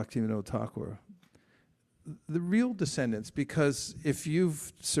descendants of Bhaktivinoda Thakur. The real descendants, because if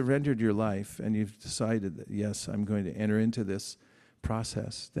you've surrendered your life and you've decided that, yes, I'm going to enter into this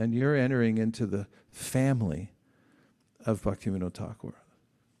process, then you're entering into the family of Bhaktivinoda Thakur.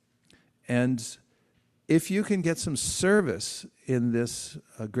 And if you can get some service in this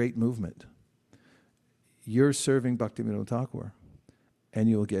great movement, you're serving Bhaktivinoda Thakur, and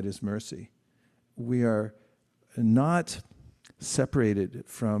you'll get his mercy. We are not separated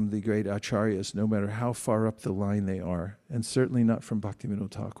from the great acharyas, no matter how far up the line they are, and certainly not from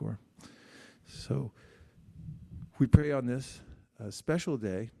Bhaktivinoda Thakur. So we pray on this special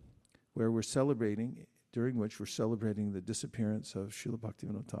day where we're celebrating, during which we're celebrating the disappearance of Srila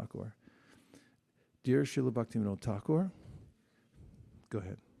Bhaktivinoda Thakur. Dear Srila Bhaktivinoda Thakur, go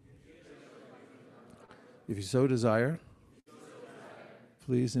ahead. If you so desire,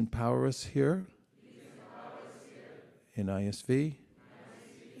 please empower us here in ISV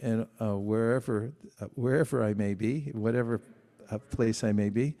and wherever I may be, whatever place I may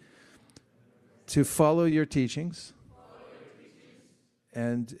be, to follow your teachings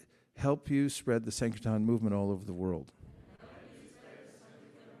and help you spread the Sankirtan movement all over the world.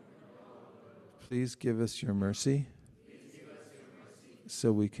 Please give us your mercy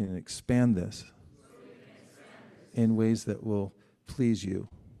so we can expand this in ways that will please you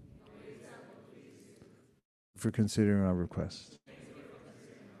for considering our request.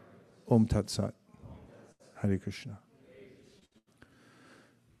 Om Tat Sat. Hare Krishna.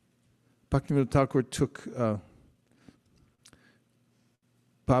 Bhaktivinoda Thakur took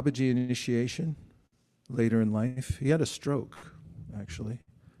Babaji initiation later in life. He had a stroke, actually.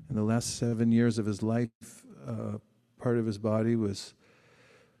 In the last 7 years of his life, part of his body was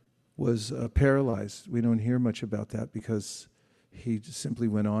paralyzed. We don't hear much about that because he just simply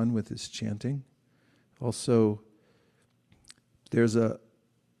went on with his chanting. Also, there's a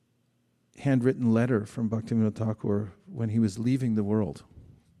handwritten letter from Bhaktivinoda Thakur when he was leaving the world,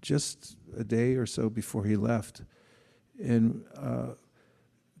 just a day or so before he left. And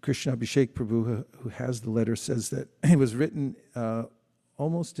Krishna Abhishek Prabhu, who has the letter, says that it was written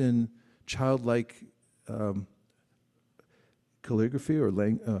almost in childlike calligraphy or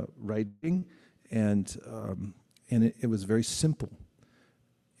writing, and it was very simple.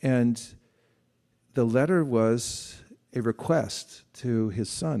 And the letter was a request to his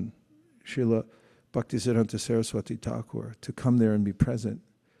son, Srila Bhaktisiddhanta Saraswati Thakur, to come there and be present.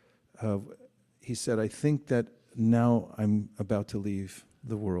 He said, I think that now I'm about to leave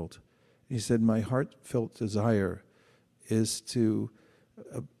the world. He said, my heartfelt desire is to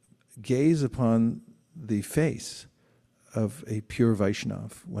gaze upon the face of a pure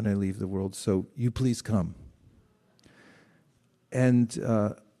Vaishnav when I leave the world, so you please come. And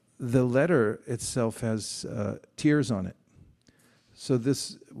the letter itself has tears on it. So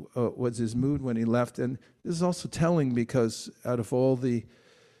this was his mood when he left. And this is also telling because out of all the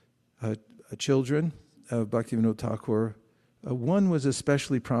children of Bhaktivinoda Thakur, one was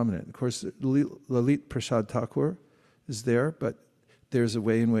especially prominent. Of course, Lalit Prasad Thakur is there, but there's a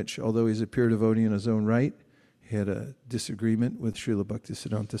way in which, although he's a pure devotee in his own right, he had a disagreement with Srila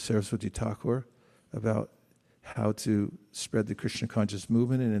Bhaktisiddhanta Saraswati Thakur about how to spread the Krishna conscious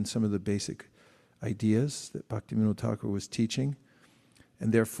movement and in some of the basic ideas that Bhaktivinoda Thakur was teaching.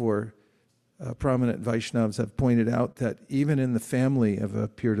 And therefore, prominent Vaishnavas have pointed out that even in the family of a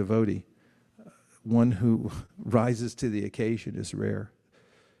pure devotee, one who rises to the occasion is rare.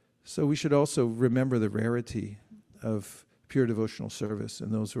 So we should also remember the rarity of pure devotional service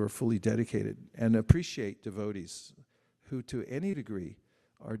and those who are fully dedicated, and appreciate devotees who to any degree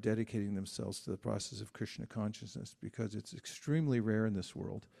are dedicating themselves to the process of Krishna consciousness, because it's extremely rare in this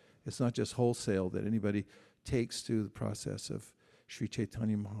world. It's not just wholesale that anybody takes to the process of Sri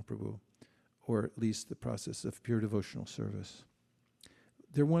Chaitanya Mahaprabhu, or at least the process of pure devotional service.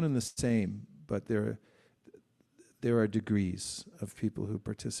 They're one and the same, but there are degrees of people who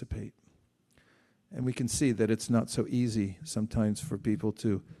participate. And we can see that it's not so easy sometimes for people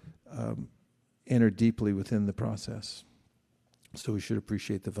to enter deeply within the process. So we should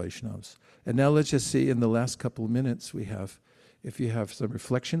appreciate the Vaishnavas. And now let's just see in the last couple of minutes we have, if you have some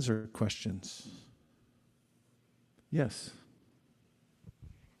reflections or questions. Yes.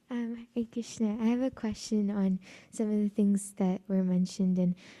 Hare Krishna, I have a question on some of the things that were mentioned.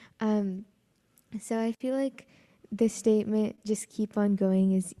 And so I feel like the statement, just keep on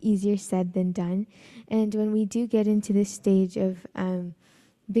going, is easier said than done. And when we do get into this stage of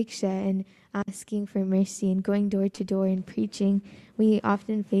bhiksha and asking for mercy and going door to door and preaching, we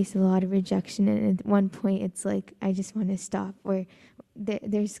often face a lot of rejection. And at one point, it's like, I just want to stop. Or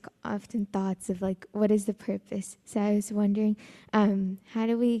there's often thoughts of like, what is the purpose? So I was wondering, how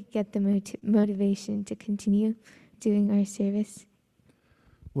do we get the motivation to continue doing our service?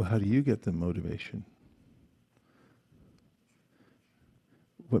 Well, how do you get the motivation?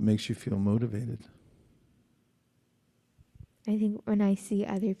 What makes you feel motivated? I think when I see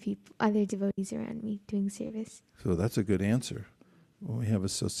other people, other devotees around me doing service. So that's a good answer. When we have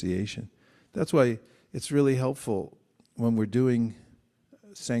association. That's why it's really helpful when we're doing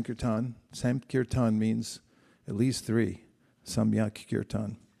Sankirtan. Sankirtan means at least 3. Samyak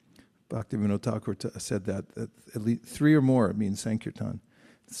Kirtan. Bhaktivinoda Thakur said that at least 3 or more means Sankirtan.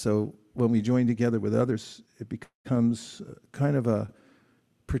 So when we join together with others, it becomes kind of a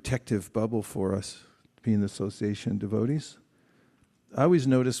protective bubble for us, being the association devotees. I always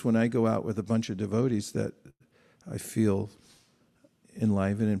notice when I go out with a bunch of devotees that I feel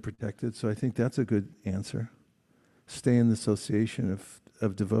enlivened and protected. So I think that's a good answer. Stay in the association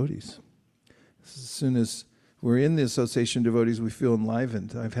of devotees. As soon as we're in the association of devotees, we feel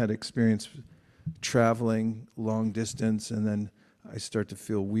enlivened. I've had experience traveling long distance, and then I start to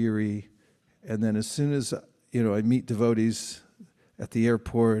feel weary. And then as soon as I meet devotees at the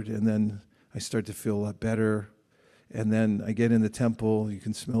airport, and then I start to feel a lot better. And then I get in the temple, you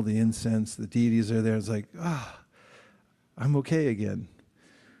can smell the incense, the deities are there. It's like, I'm okay again.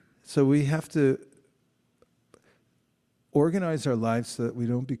 So we have to organize our lives so that we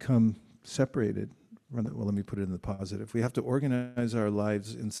don't become separated. Well, let me put it in the positive. We have to organize our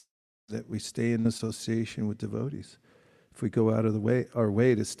lives in that we stay in association with devotees. If we go out of our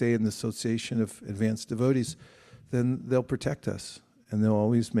way to stay in the association of advanced devotees, then they'll protect us and they'll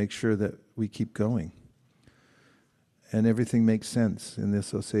always make sure that we keep going. And everything makes sense in the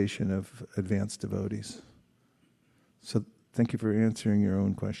association of advanced devotees. So thank you for answering your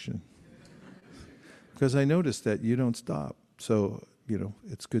own question. Because I noticed that you don't stop. So,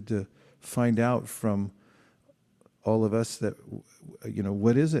 it's good to find out from all of us that,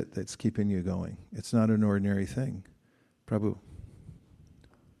 what is it that's keeping you going? It's not an ordinary thing. Prabhu.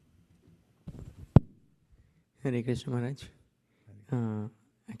 Hare Krishna Maharaj.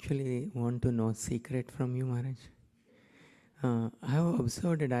 Actually, want to know secret from you, Maharaj. I have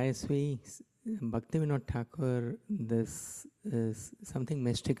observed at ISV, Bhaktivinoda Thakur, this is something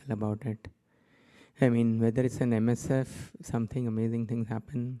mystical about it. I mean, whether it's an MSF, something amazing things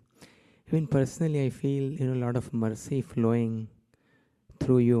happen. Even personally, I feel a lot of mercy flowing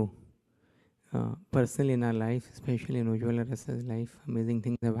through you. Personally in our life, especially in Ujjwala Rasa's life, amazing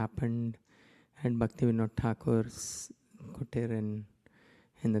things have happened at Bhaktivinoda Thakur's kutir in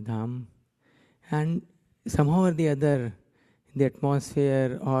the Dham. And somehow or the other, the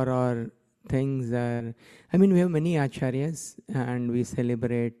atmosphere or things are... I mean, we have many acharyas and we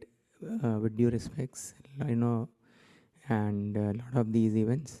celebrate with due respects, and a lot of these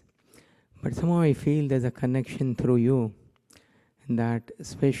events. But somehow I feel there's a connection through you, that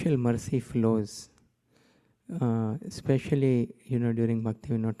special mercy flows, especially, during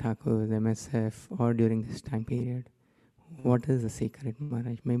Bhaktivinoda Thakur's MSF or during this time period. What is the secret,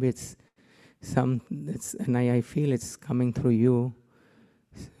 Maharaj? Maybe and I feel it's coming through you.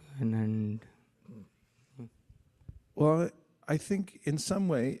 Well, I think in some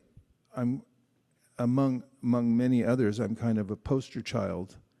way, I'm among many others, I'm kind of a poster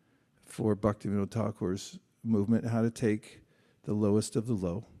child for Bhaktivinoda Thakur's movement, how to take the lowest of the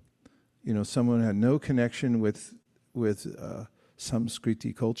low. Someone who had no connection with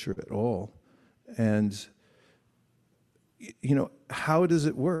Samskriti culture at all. And, how does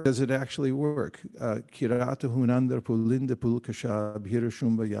it work? Does it actually work? Kirata hunandra pulinda pulkasha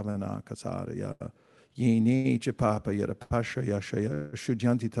bhirashumba yavana kasaraya yene chapapa yara pasha yashaya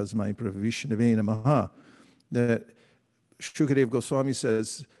shudyanti tasmai pravishnave namaha. That Shukadev Goswami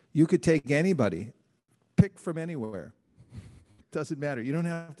says, you could take anybody, pick from anywhere. Doesn't matter. You don't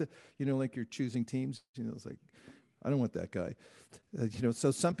have to, like you're choosing teams. It's like, I don't want that guy.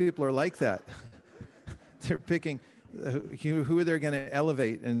 So some people are like that. They're picking who they're going to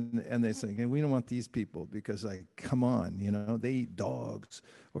elevate, and they say, we don't want these people because, come on, they eat dogs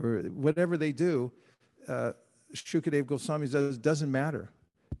or whatever they do. Shukadev Goswami says, doesn't matter.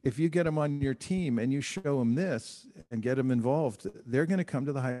 If you get them on your team and you show them this and get them involved, they're going to come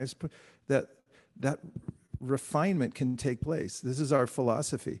to the highest. That refinement can take place. This is our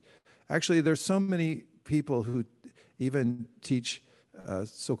philosophy. Actually, there's so many people who even teach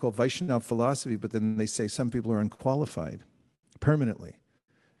so-called Vaishnava philosophy, but then they say some people are unqualified permanently.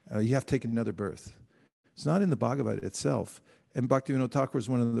 You have to take another birth. It's not in the Bhagavad itself. And Bhaktivinoda Thakur was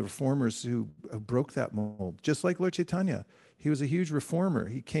one of the reformers who broke that mold, just like Lord Chaitanya. He was a huge reformer.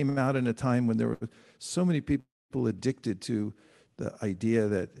 He came out in a time when there were so many people addicted to the idea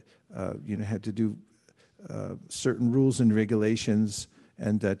that had to do certain rules and regulations,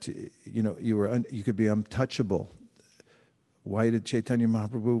 and that you could be untouchable. Why did Chaitanya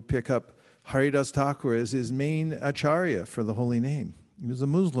Mahaprabhu pick up Haridas Thakur as his main acharya for the holy name? He was a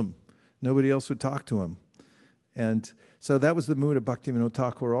Muslim. Nobody else would talk to him. And so that was the mood of Bhaktivinoda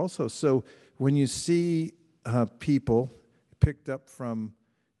Thakur also. So when you see people picked up from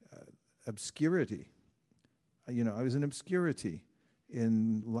obscurity, I was in obscurity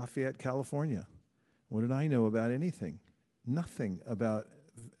in Lafayette, California. What did I know about anything? Nothing about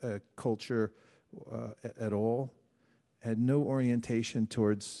culture at all. Had no orientation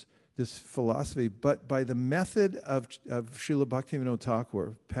towards this philosophy, but by the method of Srila Bhaktivinoda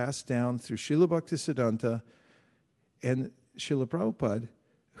Thakur, passed down through Srila Bhaktisiddhanta and Srila Prabhupada,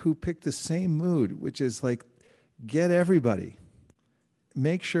 who picked the same mood, which is like, get everybody.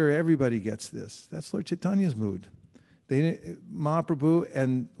 Make sure everybody gets this. That's Lord Chaitanya's mood. Mahaprabhu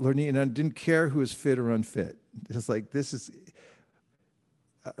and Lord Nityananda didn't care who was fit or unfit. It's like, this is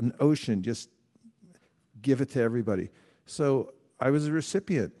an ocean, just give it to everybody. So I was a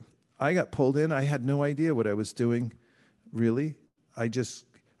recipient. I got pulled in. I had no idea what I was doing, really. I just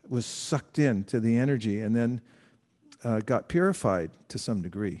was sucked in to the energy, and then got purified to some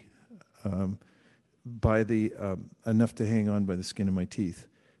degree by the enough to hang on by the skin of my teeth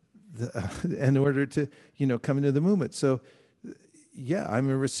in order to come into the movement. So yeah, I'm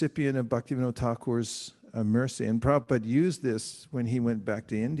a recipient of Bhaktivinoda Thakur's mercy, and Prabhupada used this when he went back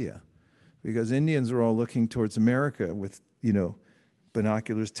to India. because Indians were all looking towards America with,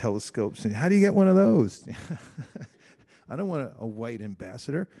 binoculars, telescopes. And how do you get one of those? I don't want a white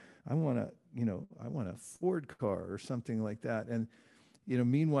ambassador. I want a Ford car or something like that. And,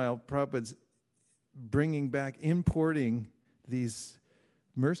 meanwhile, Prabhupada's importing these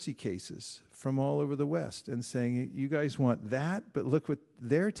mercy cases from all over the West and saying, you guys want that, but look what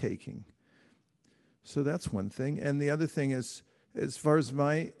they're taking. So that's one thing. And the other thing is, as far as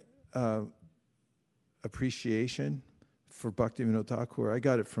my appreciation for Bhaktivinoda Thakur, I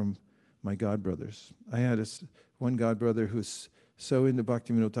got it from my godbrothers. I had one godbrother who's so into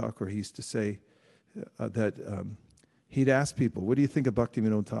Bhaktivinoda Thakur, he used to say that he'd ask people, what do you think of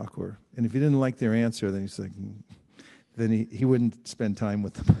Bhaktivinoda Thakur? And if he didn't like their answer, then he's like, then he wouldn't spend time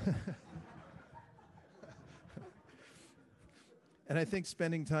with them. And I think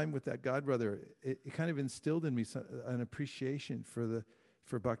spending time with that godbrother, it kind of instilled in me an appreciation for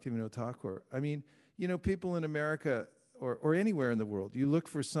Bhaktivinoda Thakur. I mean, people in America or anywhere in the world, you look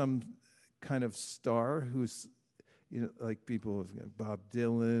for some kind of star who's, like people of Bob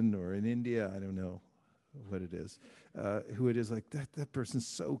Dylan, or in India, I don't know what it is, who it is like, that person's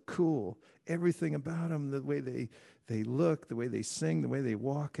so cool. Everything about them, the way they look, the way they sing, the way they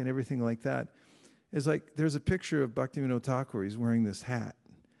walk, and everything like that. It's like there's a picture of Bhaktivinoda Thakur. He's wearing this hat,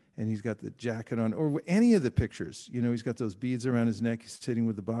 and he's got the jacket on. Or any of the pictures, he's got those beads around his neck. He's sitting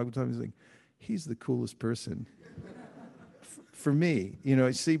with the Bhagavatam. He's like, he's the coolest person. For me,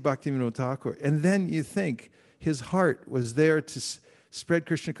 I see Bhaktivinoda Thakur, and then you think his heart was there to spread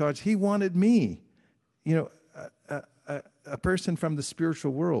Krishna consciousness. He wanted me, a person from the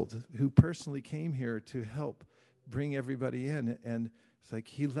spiritual world who personally came here to help bring everybody in. And it's like,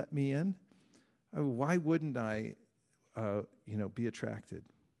 he let me in. Why wouldn't I, be attracted?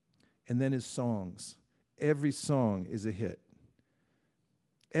 And then his songs. Every song is a hit.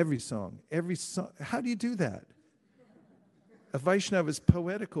 Every song. How do you do that? A Vaishnava is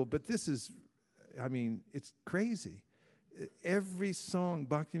poetical, but this is, it's crazy. Every song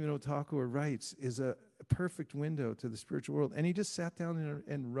Bhaktivinoda Thakur writes is a perfect window to the spiritual world. And he just sat down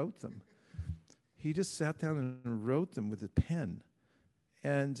and wrote them. He just sat down and wrote them with a pen.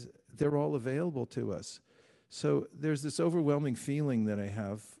 And they're all available to us. So there's this overwhelming feeling that I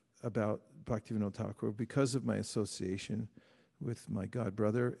have about Bhaktivinoda Thakur because of my association with my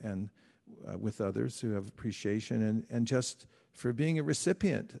godbrother and with others who have appreciation, and just for being a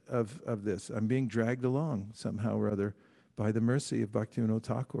recipient of this. I'm being dragged along somehow or other by the mercy of Bhaktivinoda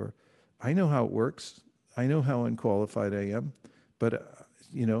Thakur. I know how it works. I know how unqualified I am, but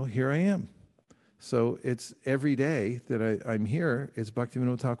here I am. So it's every day that I'm here, it's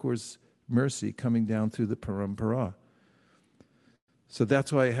Bhaktivinoda Thakur's mercy coming down through the parampara. So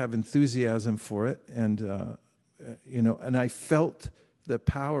that's why I have enthusiasm for it. And, and I felt the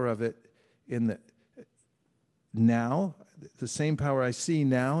power of it in the same power I see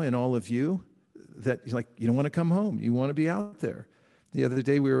now in all of you, that you don't want to come home. You want to be out there. The other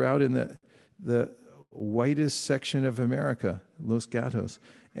day we were out in the whitest section of America, Los Gatos,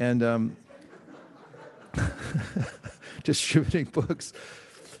 and distributing books,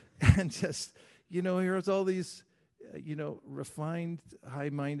 and just here's all these refined,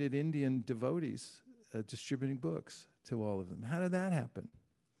 high-minded Indian devotees distributing books to all of them. How did that happen?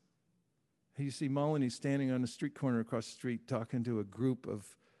 You see Malini standing on a street corner across the street talking to a group of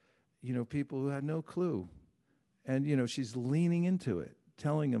people who had no clue, and she's leaning into it,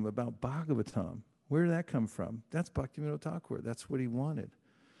 telling them about Bhagavatam. Where did that come from? That's Bhaktivinoda Thakur. That's what he wanted.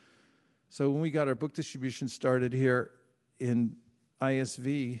 So when we got our book distribution started here in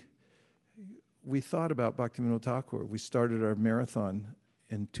ISV, we thought about Bhaktivinoda Thakur. We started our marathon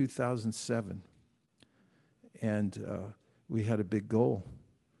in 2007, and we had a big goal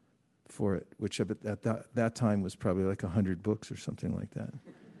for it, which at that time was probably like 100 books or something like that.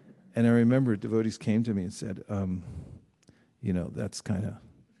 And I remember devotees came to me and said, that's kind of,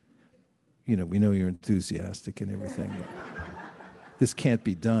 we know you're enthusiastic and everything, but this can't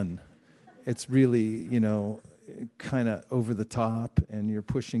be done. It's really, kind of over the top, and you're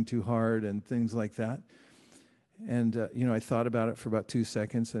pushing too hard and things like that. And, I thought about it for about 2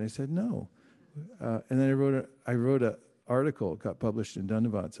 seconds, and I said, no. And then I wrote an article, got published in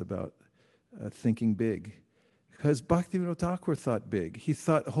Dandavats about thinking big. Because Bhaktivinoda Thakur thought big. He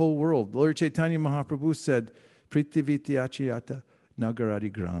thought whole world. Lord Chaitanya Mahaprabhu said, Prithiviti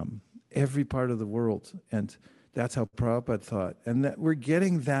Nagaradi Gram. Every part of the world. And that's how Prabhupada thought. And that we're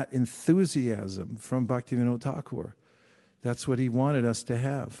getting that enthusiasm from Bhaktivinoda Thakur. That's what he wanted us to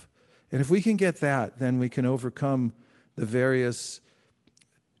have. And if we can get that, then we can overcome the various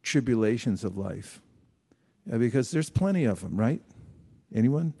tribulations of life. Because there's plenty of them, right?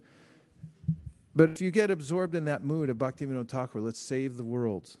 Anyone? But if you get absorbed in that mood of Bhaktivinoda Thakur, let's save the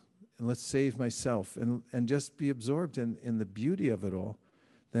world and let's save myself and just be absorbed in the beauty of it all,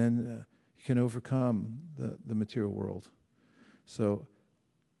 then you can overcome the material world. So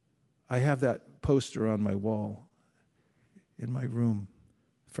I have that poster on my wall in my room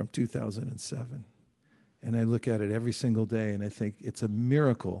from 2007. And I look at it every single day and I think it's a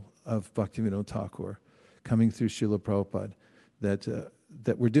miracle of Bhaktivinoda Thakur coming through Srila Prabhupada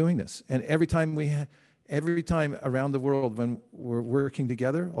that we're doing this. And every time around the world when we're working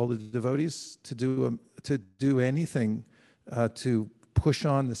together, all the devotees, to do anything to push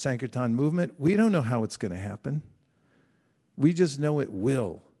on the Sankirtan movement, we don't know how it's going to happen. We just know it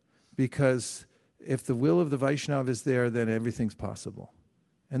will, because if the will of the Vaishnava is there, then everything's possible.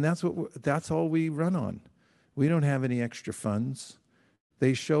 And that's all we run on. We don't have any extra funds.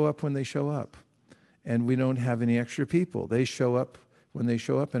 They show up when they show up. And we don't have any extra people. They show up when they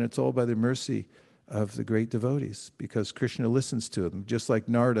show up, and it's all by the mercy of the great devotees, because Krishna listens to them. Just like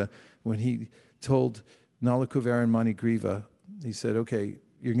Narada, when he told Nalakuvara and Manigriva, he said, okay,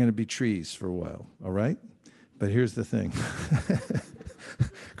 you're going to be trees for a while, all right? But here's the thing.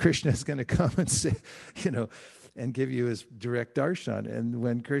 Krishna is going to come and say, and give you his direct darshan. And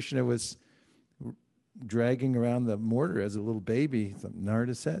when Krishna was dragging around the mortar as a little baby,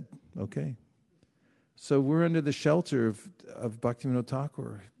 Narada said, okay. So we're under the shelter of Bhaktivinoda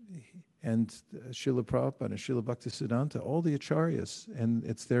Thakur and Srila Prabhupada and Srila Bhaktisiddhanta, all the acharyas, and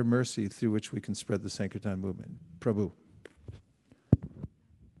it's their mercy through which we can spread the Sankirtan movement. Prabhu.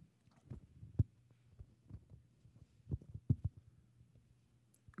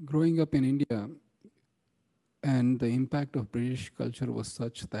 Growing up in India, and the impact of British culture was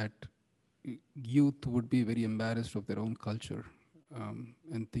such that youth would be very embarrassed of their own culture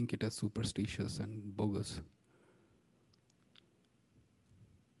and think it as superstitious and bogus.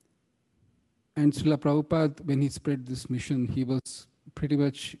 And Srila Prabhupada, when he spread this mission, he was pretty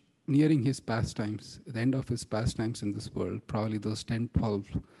much nearing his pastimes, the end of his pastimes in this world, probably those 10, 12,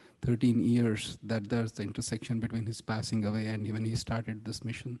 13 years that there's the intersection between his passing away and when he started this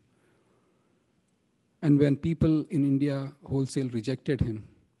mission. And when people in India wholesale rejected him,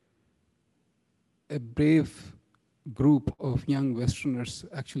 a brave group of young Westerners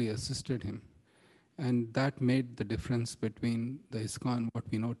actually assisted him. And that made the difference between the ISKCON, what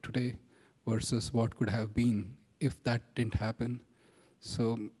we know today, versus what could have been if that didn't happen.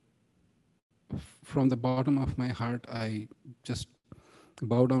 So from the bottom of my heart, I just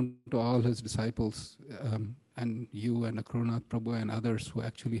bow down to all his disciples and you and Akronath Prabhu and others who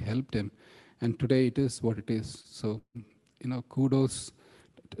actually helped him. And today it is what it is. So, kudos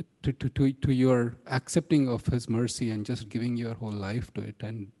to your accepting of his mercy and just giving your whole life to it.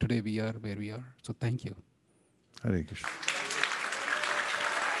 And today we are where we are. So thank you. Hare Krishna.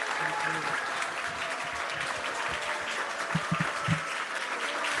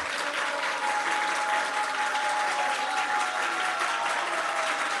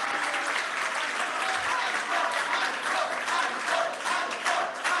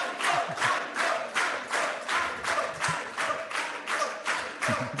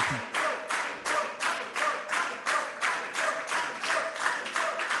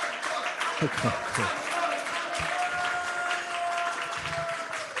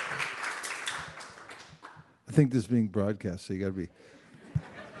 I think this is being broadcast, so you got to be.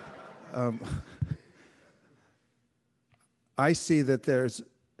 I see that there's,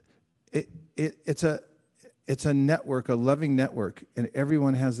 it's a network, a loving network, and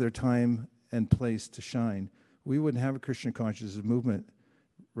everyone has their time and place to shine. We wouldn't have a Krishna consciousness movement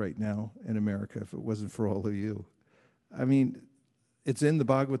right now in America if it wasn't for all of you. I mean, it's in the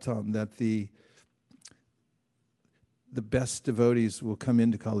Bhagavatam that the best devotees will come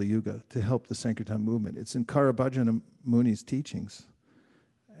into Kali Yuga to help the Sankirtan movement. It's in Karabhajana Muni's teachings.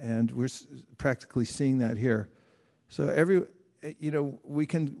 And we're practically seeing that here. So we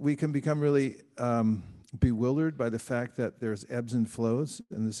can become really bewildered by the fact that there's ebbs and flows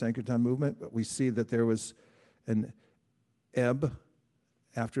in the Sankirtan movement, but we see that there was an ebb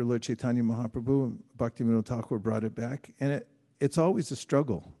after Lord Chaitanya Mahaprabhu, and Bhaktivinoda Thakur brought it back. And it's always a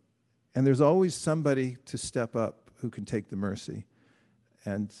struggle. And there's always somebody to step up who can take the mercy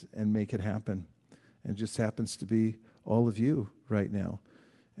and make it happen. And it just happens to be all of you right now.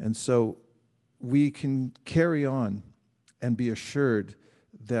 And so we can carry on and be assured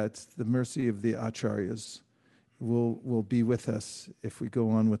that the mercy of the acharyas will be with us if we go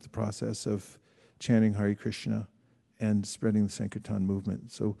on with the process of chanting Hare Krishna and spreading the Sankirtan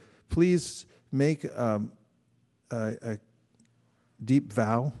movement. So please make a deep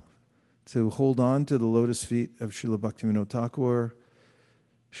vow to hold on to the lotus feet of Srila Bhaktivinoda Thakur,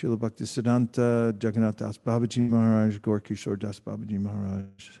 Srila Bhaktisiddhanta Jagannath Das Babaji Maharaj, Gaur Kishore Das Babaji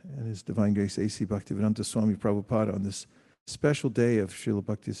Maharaj, and His Divine Grace A.C. Bhaktivedanta Swami Prabhupada on this special day of Srila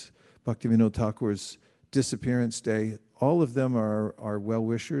Bhaktivinoda Thakur's disappearance day. All of them are our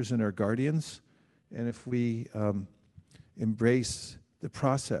well-wishers and our guardians. And if we embrace the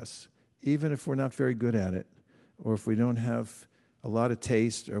process, even if we're not very good at it, or if we don't have a lot of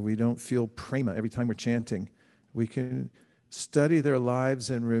taste, or we don't feel prema every time we're chanting, we can study their lives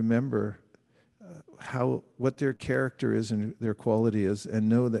and remember what their character is and their quality is, and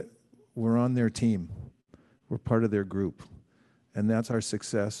know that we're on their team. We're part of their group. And that's our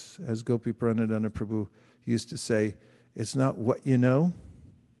success. As Gopi Pranadana Prabhu used to say, it's not what you know,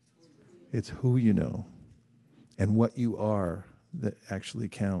 it's who you know and what you are that actually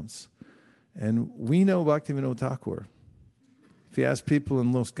counts. And we know Bhaktivinoda Thakur. If you ask people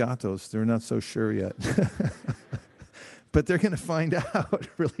in Los Gatos, they're not so sure yet. But they're going to find out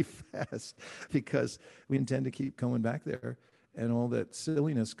really fast, because we intend to keep going back there, and all that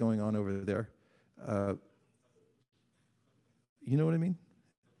silliness going on over there. You know what I mean?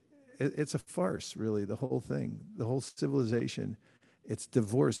 It's a farce, really, the whole thing, the whole civilization. It's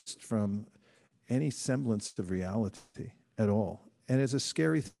divorced from any semblance of reality at all. And it's a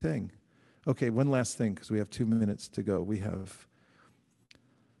scary thing. Okay, one last thing, because we have 2 minutes to go. We have...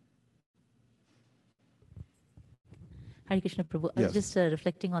 Hare Krishna Prabhu. I was just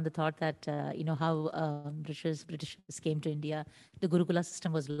reflecting on the thought that, how Britishers came to India. The Gurukula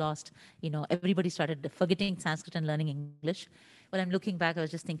system was lost. Everybody started forgetting Sanskrit and learning English. When I'm looking back, I was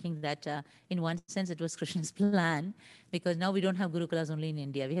just thinking that in one sense, it was Krishna's plan, because now we don't have Gurukulas only in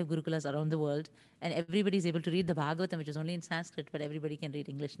India. We have Gurukulas around the world, and everybody is able to read the Bhagavatam, which is only in Sanskrit, but everybody can read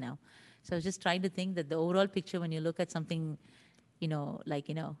English now. So I was just trying to think that the overall picture, when you look at something,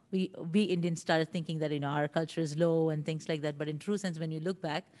 we Indians started thinking that, our culture is low and things like that. But in true sense, when you look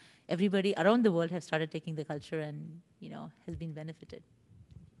back, everybody around the world have started taking the culture and, has been benefited.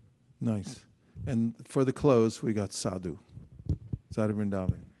 Nice. And for the close, we got Sadhu. Sadhu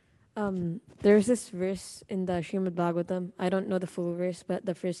Vrindavan. There's this verse in the Srimad Bhagavatam. I don't know the full verse, but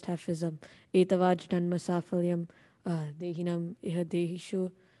the first half is Etavaj Dhanma Safalyam Dehinam Iha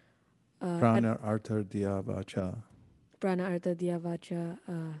Dehishu Prana Artha Diya Vacha. Prana Artha Diya Vacha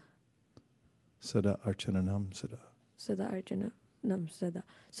Sada Archananam Sada. Sada Archananam Sada.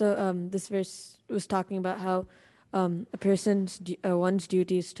 So this verse was talking about how a person's one's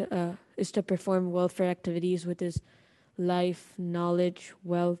duty is to perform welfare activities with his life, knowledge,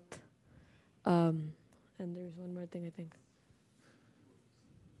 wealth, and there's one more thing, I think.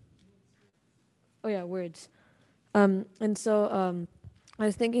 Oh yeah, words. And so I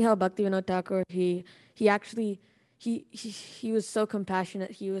was thinking how Bhaktivinoda Thakur, he was so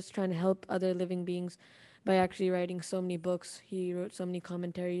compassionate. He was trying to help other living beings by actually writing so many books. He wrote so many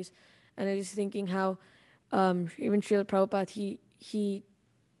commentaries, and I was thinking how even Srila Prabhupada, he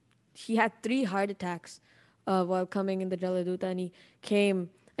had 3 heart attacks while coming in the Jaladuta, and he came,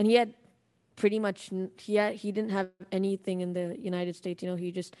 and he had pretty much, he didn't have anything in the United States.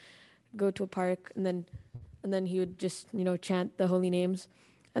 He just go to a park, and then he would just chant the holy names,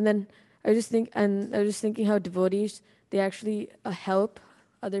 and then I was just thinking how devotees, they actually help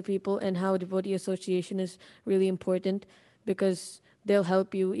other people, and how devotee association is really important, because they'll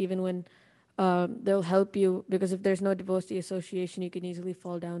help you even when because if there's no devotee association, you can easily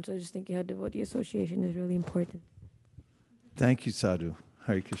fall down. So I was just thinking how devotee association is really important. Thank you, Sadhu.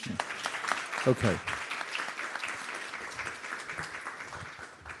 Hare Krishna. Okay.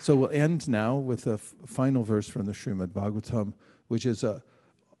 So we'll end now with a final verse from the Srimad Bhagavatam, which is a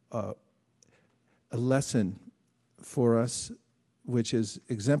lesson for us, which is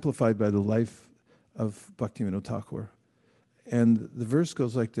exemplified by the life of Bhaktivinoda Thakur. And the verse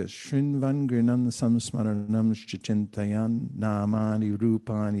goes like this: Shrinvan Grinan Samsmaranam Chichintayan Namani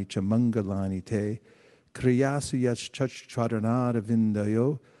Rupani Chamangalani Te Kriyasu Yachcharanara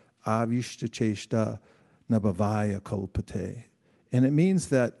Vindayo Avishta Cheshta Nabhavaya Kalpate. And it means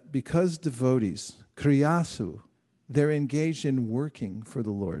that because devotees, Kriyasu, they're engaged in working for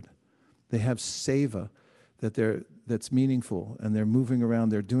the Lord. They have seva that's meaningful, and they're moving around,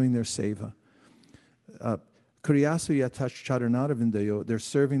 they're doing their seva. Kriyasu yatash charanara vindayo, they're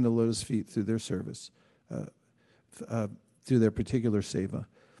serving the lotus feet through their service, through their particular seva.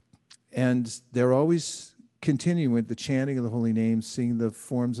 And they're always continuing with the chanting of the holy names, seeing the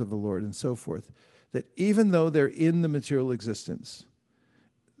forms of the Lord, and so forth. That even though they're in the material existence,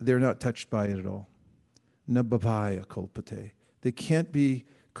 they're not touched by it at all. Nabhavaya kalpate. They can't be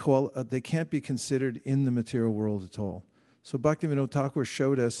considered in the material world at all. So Bhaktivinoda Thakur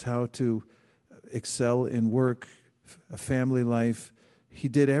showed us how to excel in work, a family life, he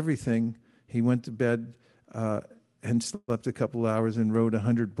did everything. He went to bed and slept a couple hours and wrote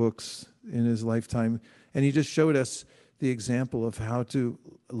 100 books in his lifetime. And he just showed us the example of how to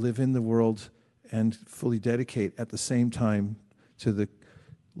live in the world and fully dedicate at the same time to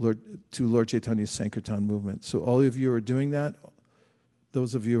Lord Chaitanya's Sankirtan movement. So all of you are doing that.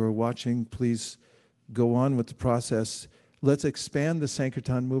 Those of you who are watching, please go on with the process. Let's expand the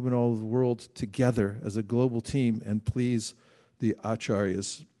Sankirtan movement all over the world together as a global team and please the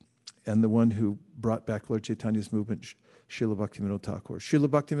Acharyas and the one who brought back Lord Chaitanya's movement, Srila Bhaktivinoda Thakur. Srila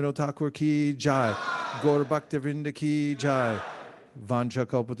Bhaktivinoda Thakur ki jai. Gaur Bhaktivinoda ki jai. Vancha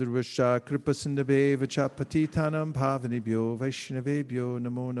kalpatarvascha kripa sindhave vacha patitanam pavanibhyo vaishnavebhyo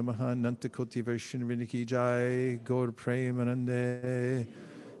namo namaha nantakoti vaishnavini ki jai. Gaur premanande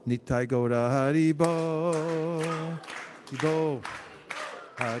nitai gaura haribo.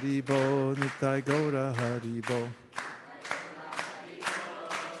 Haribo, nitai gaura haribo.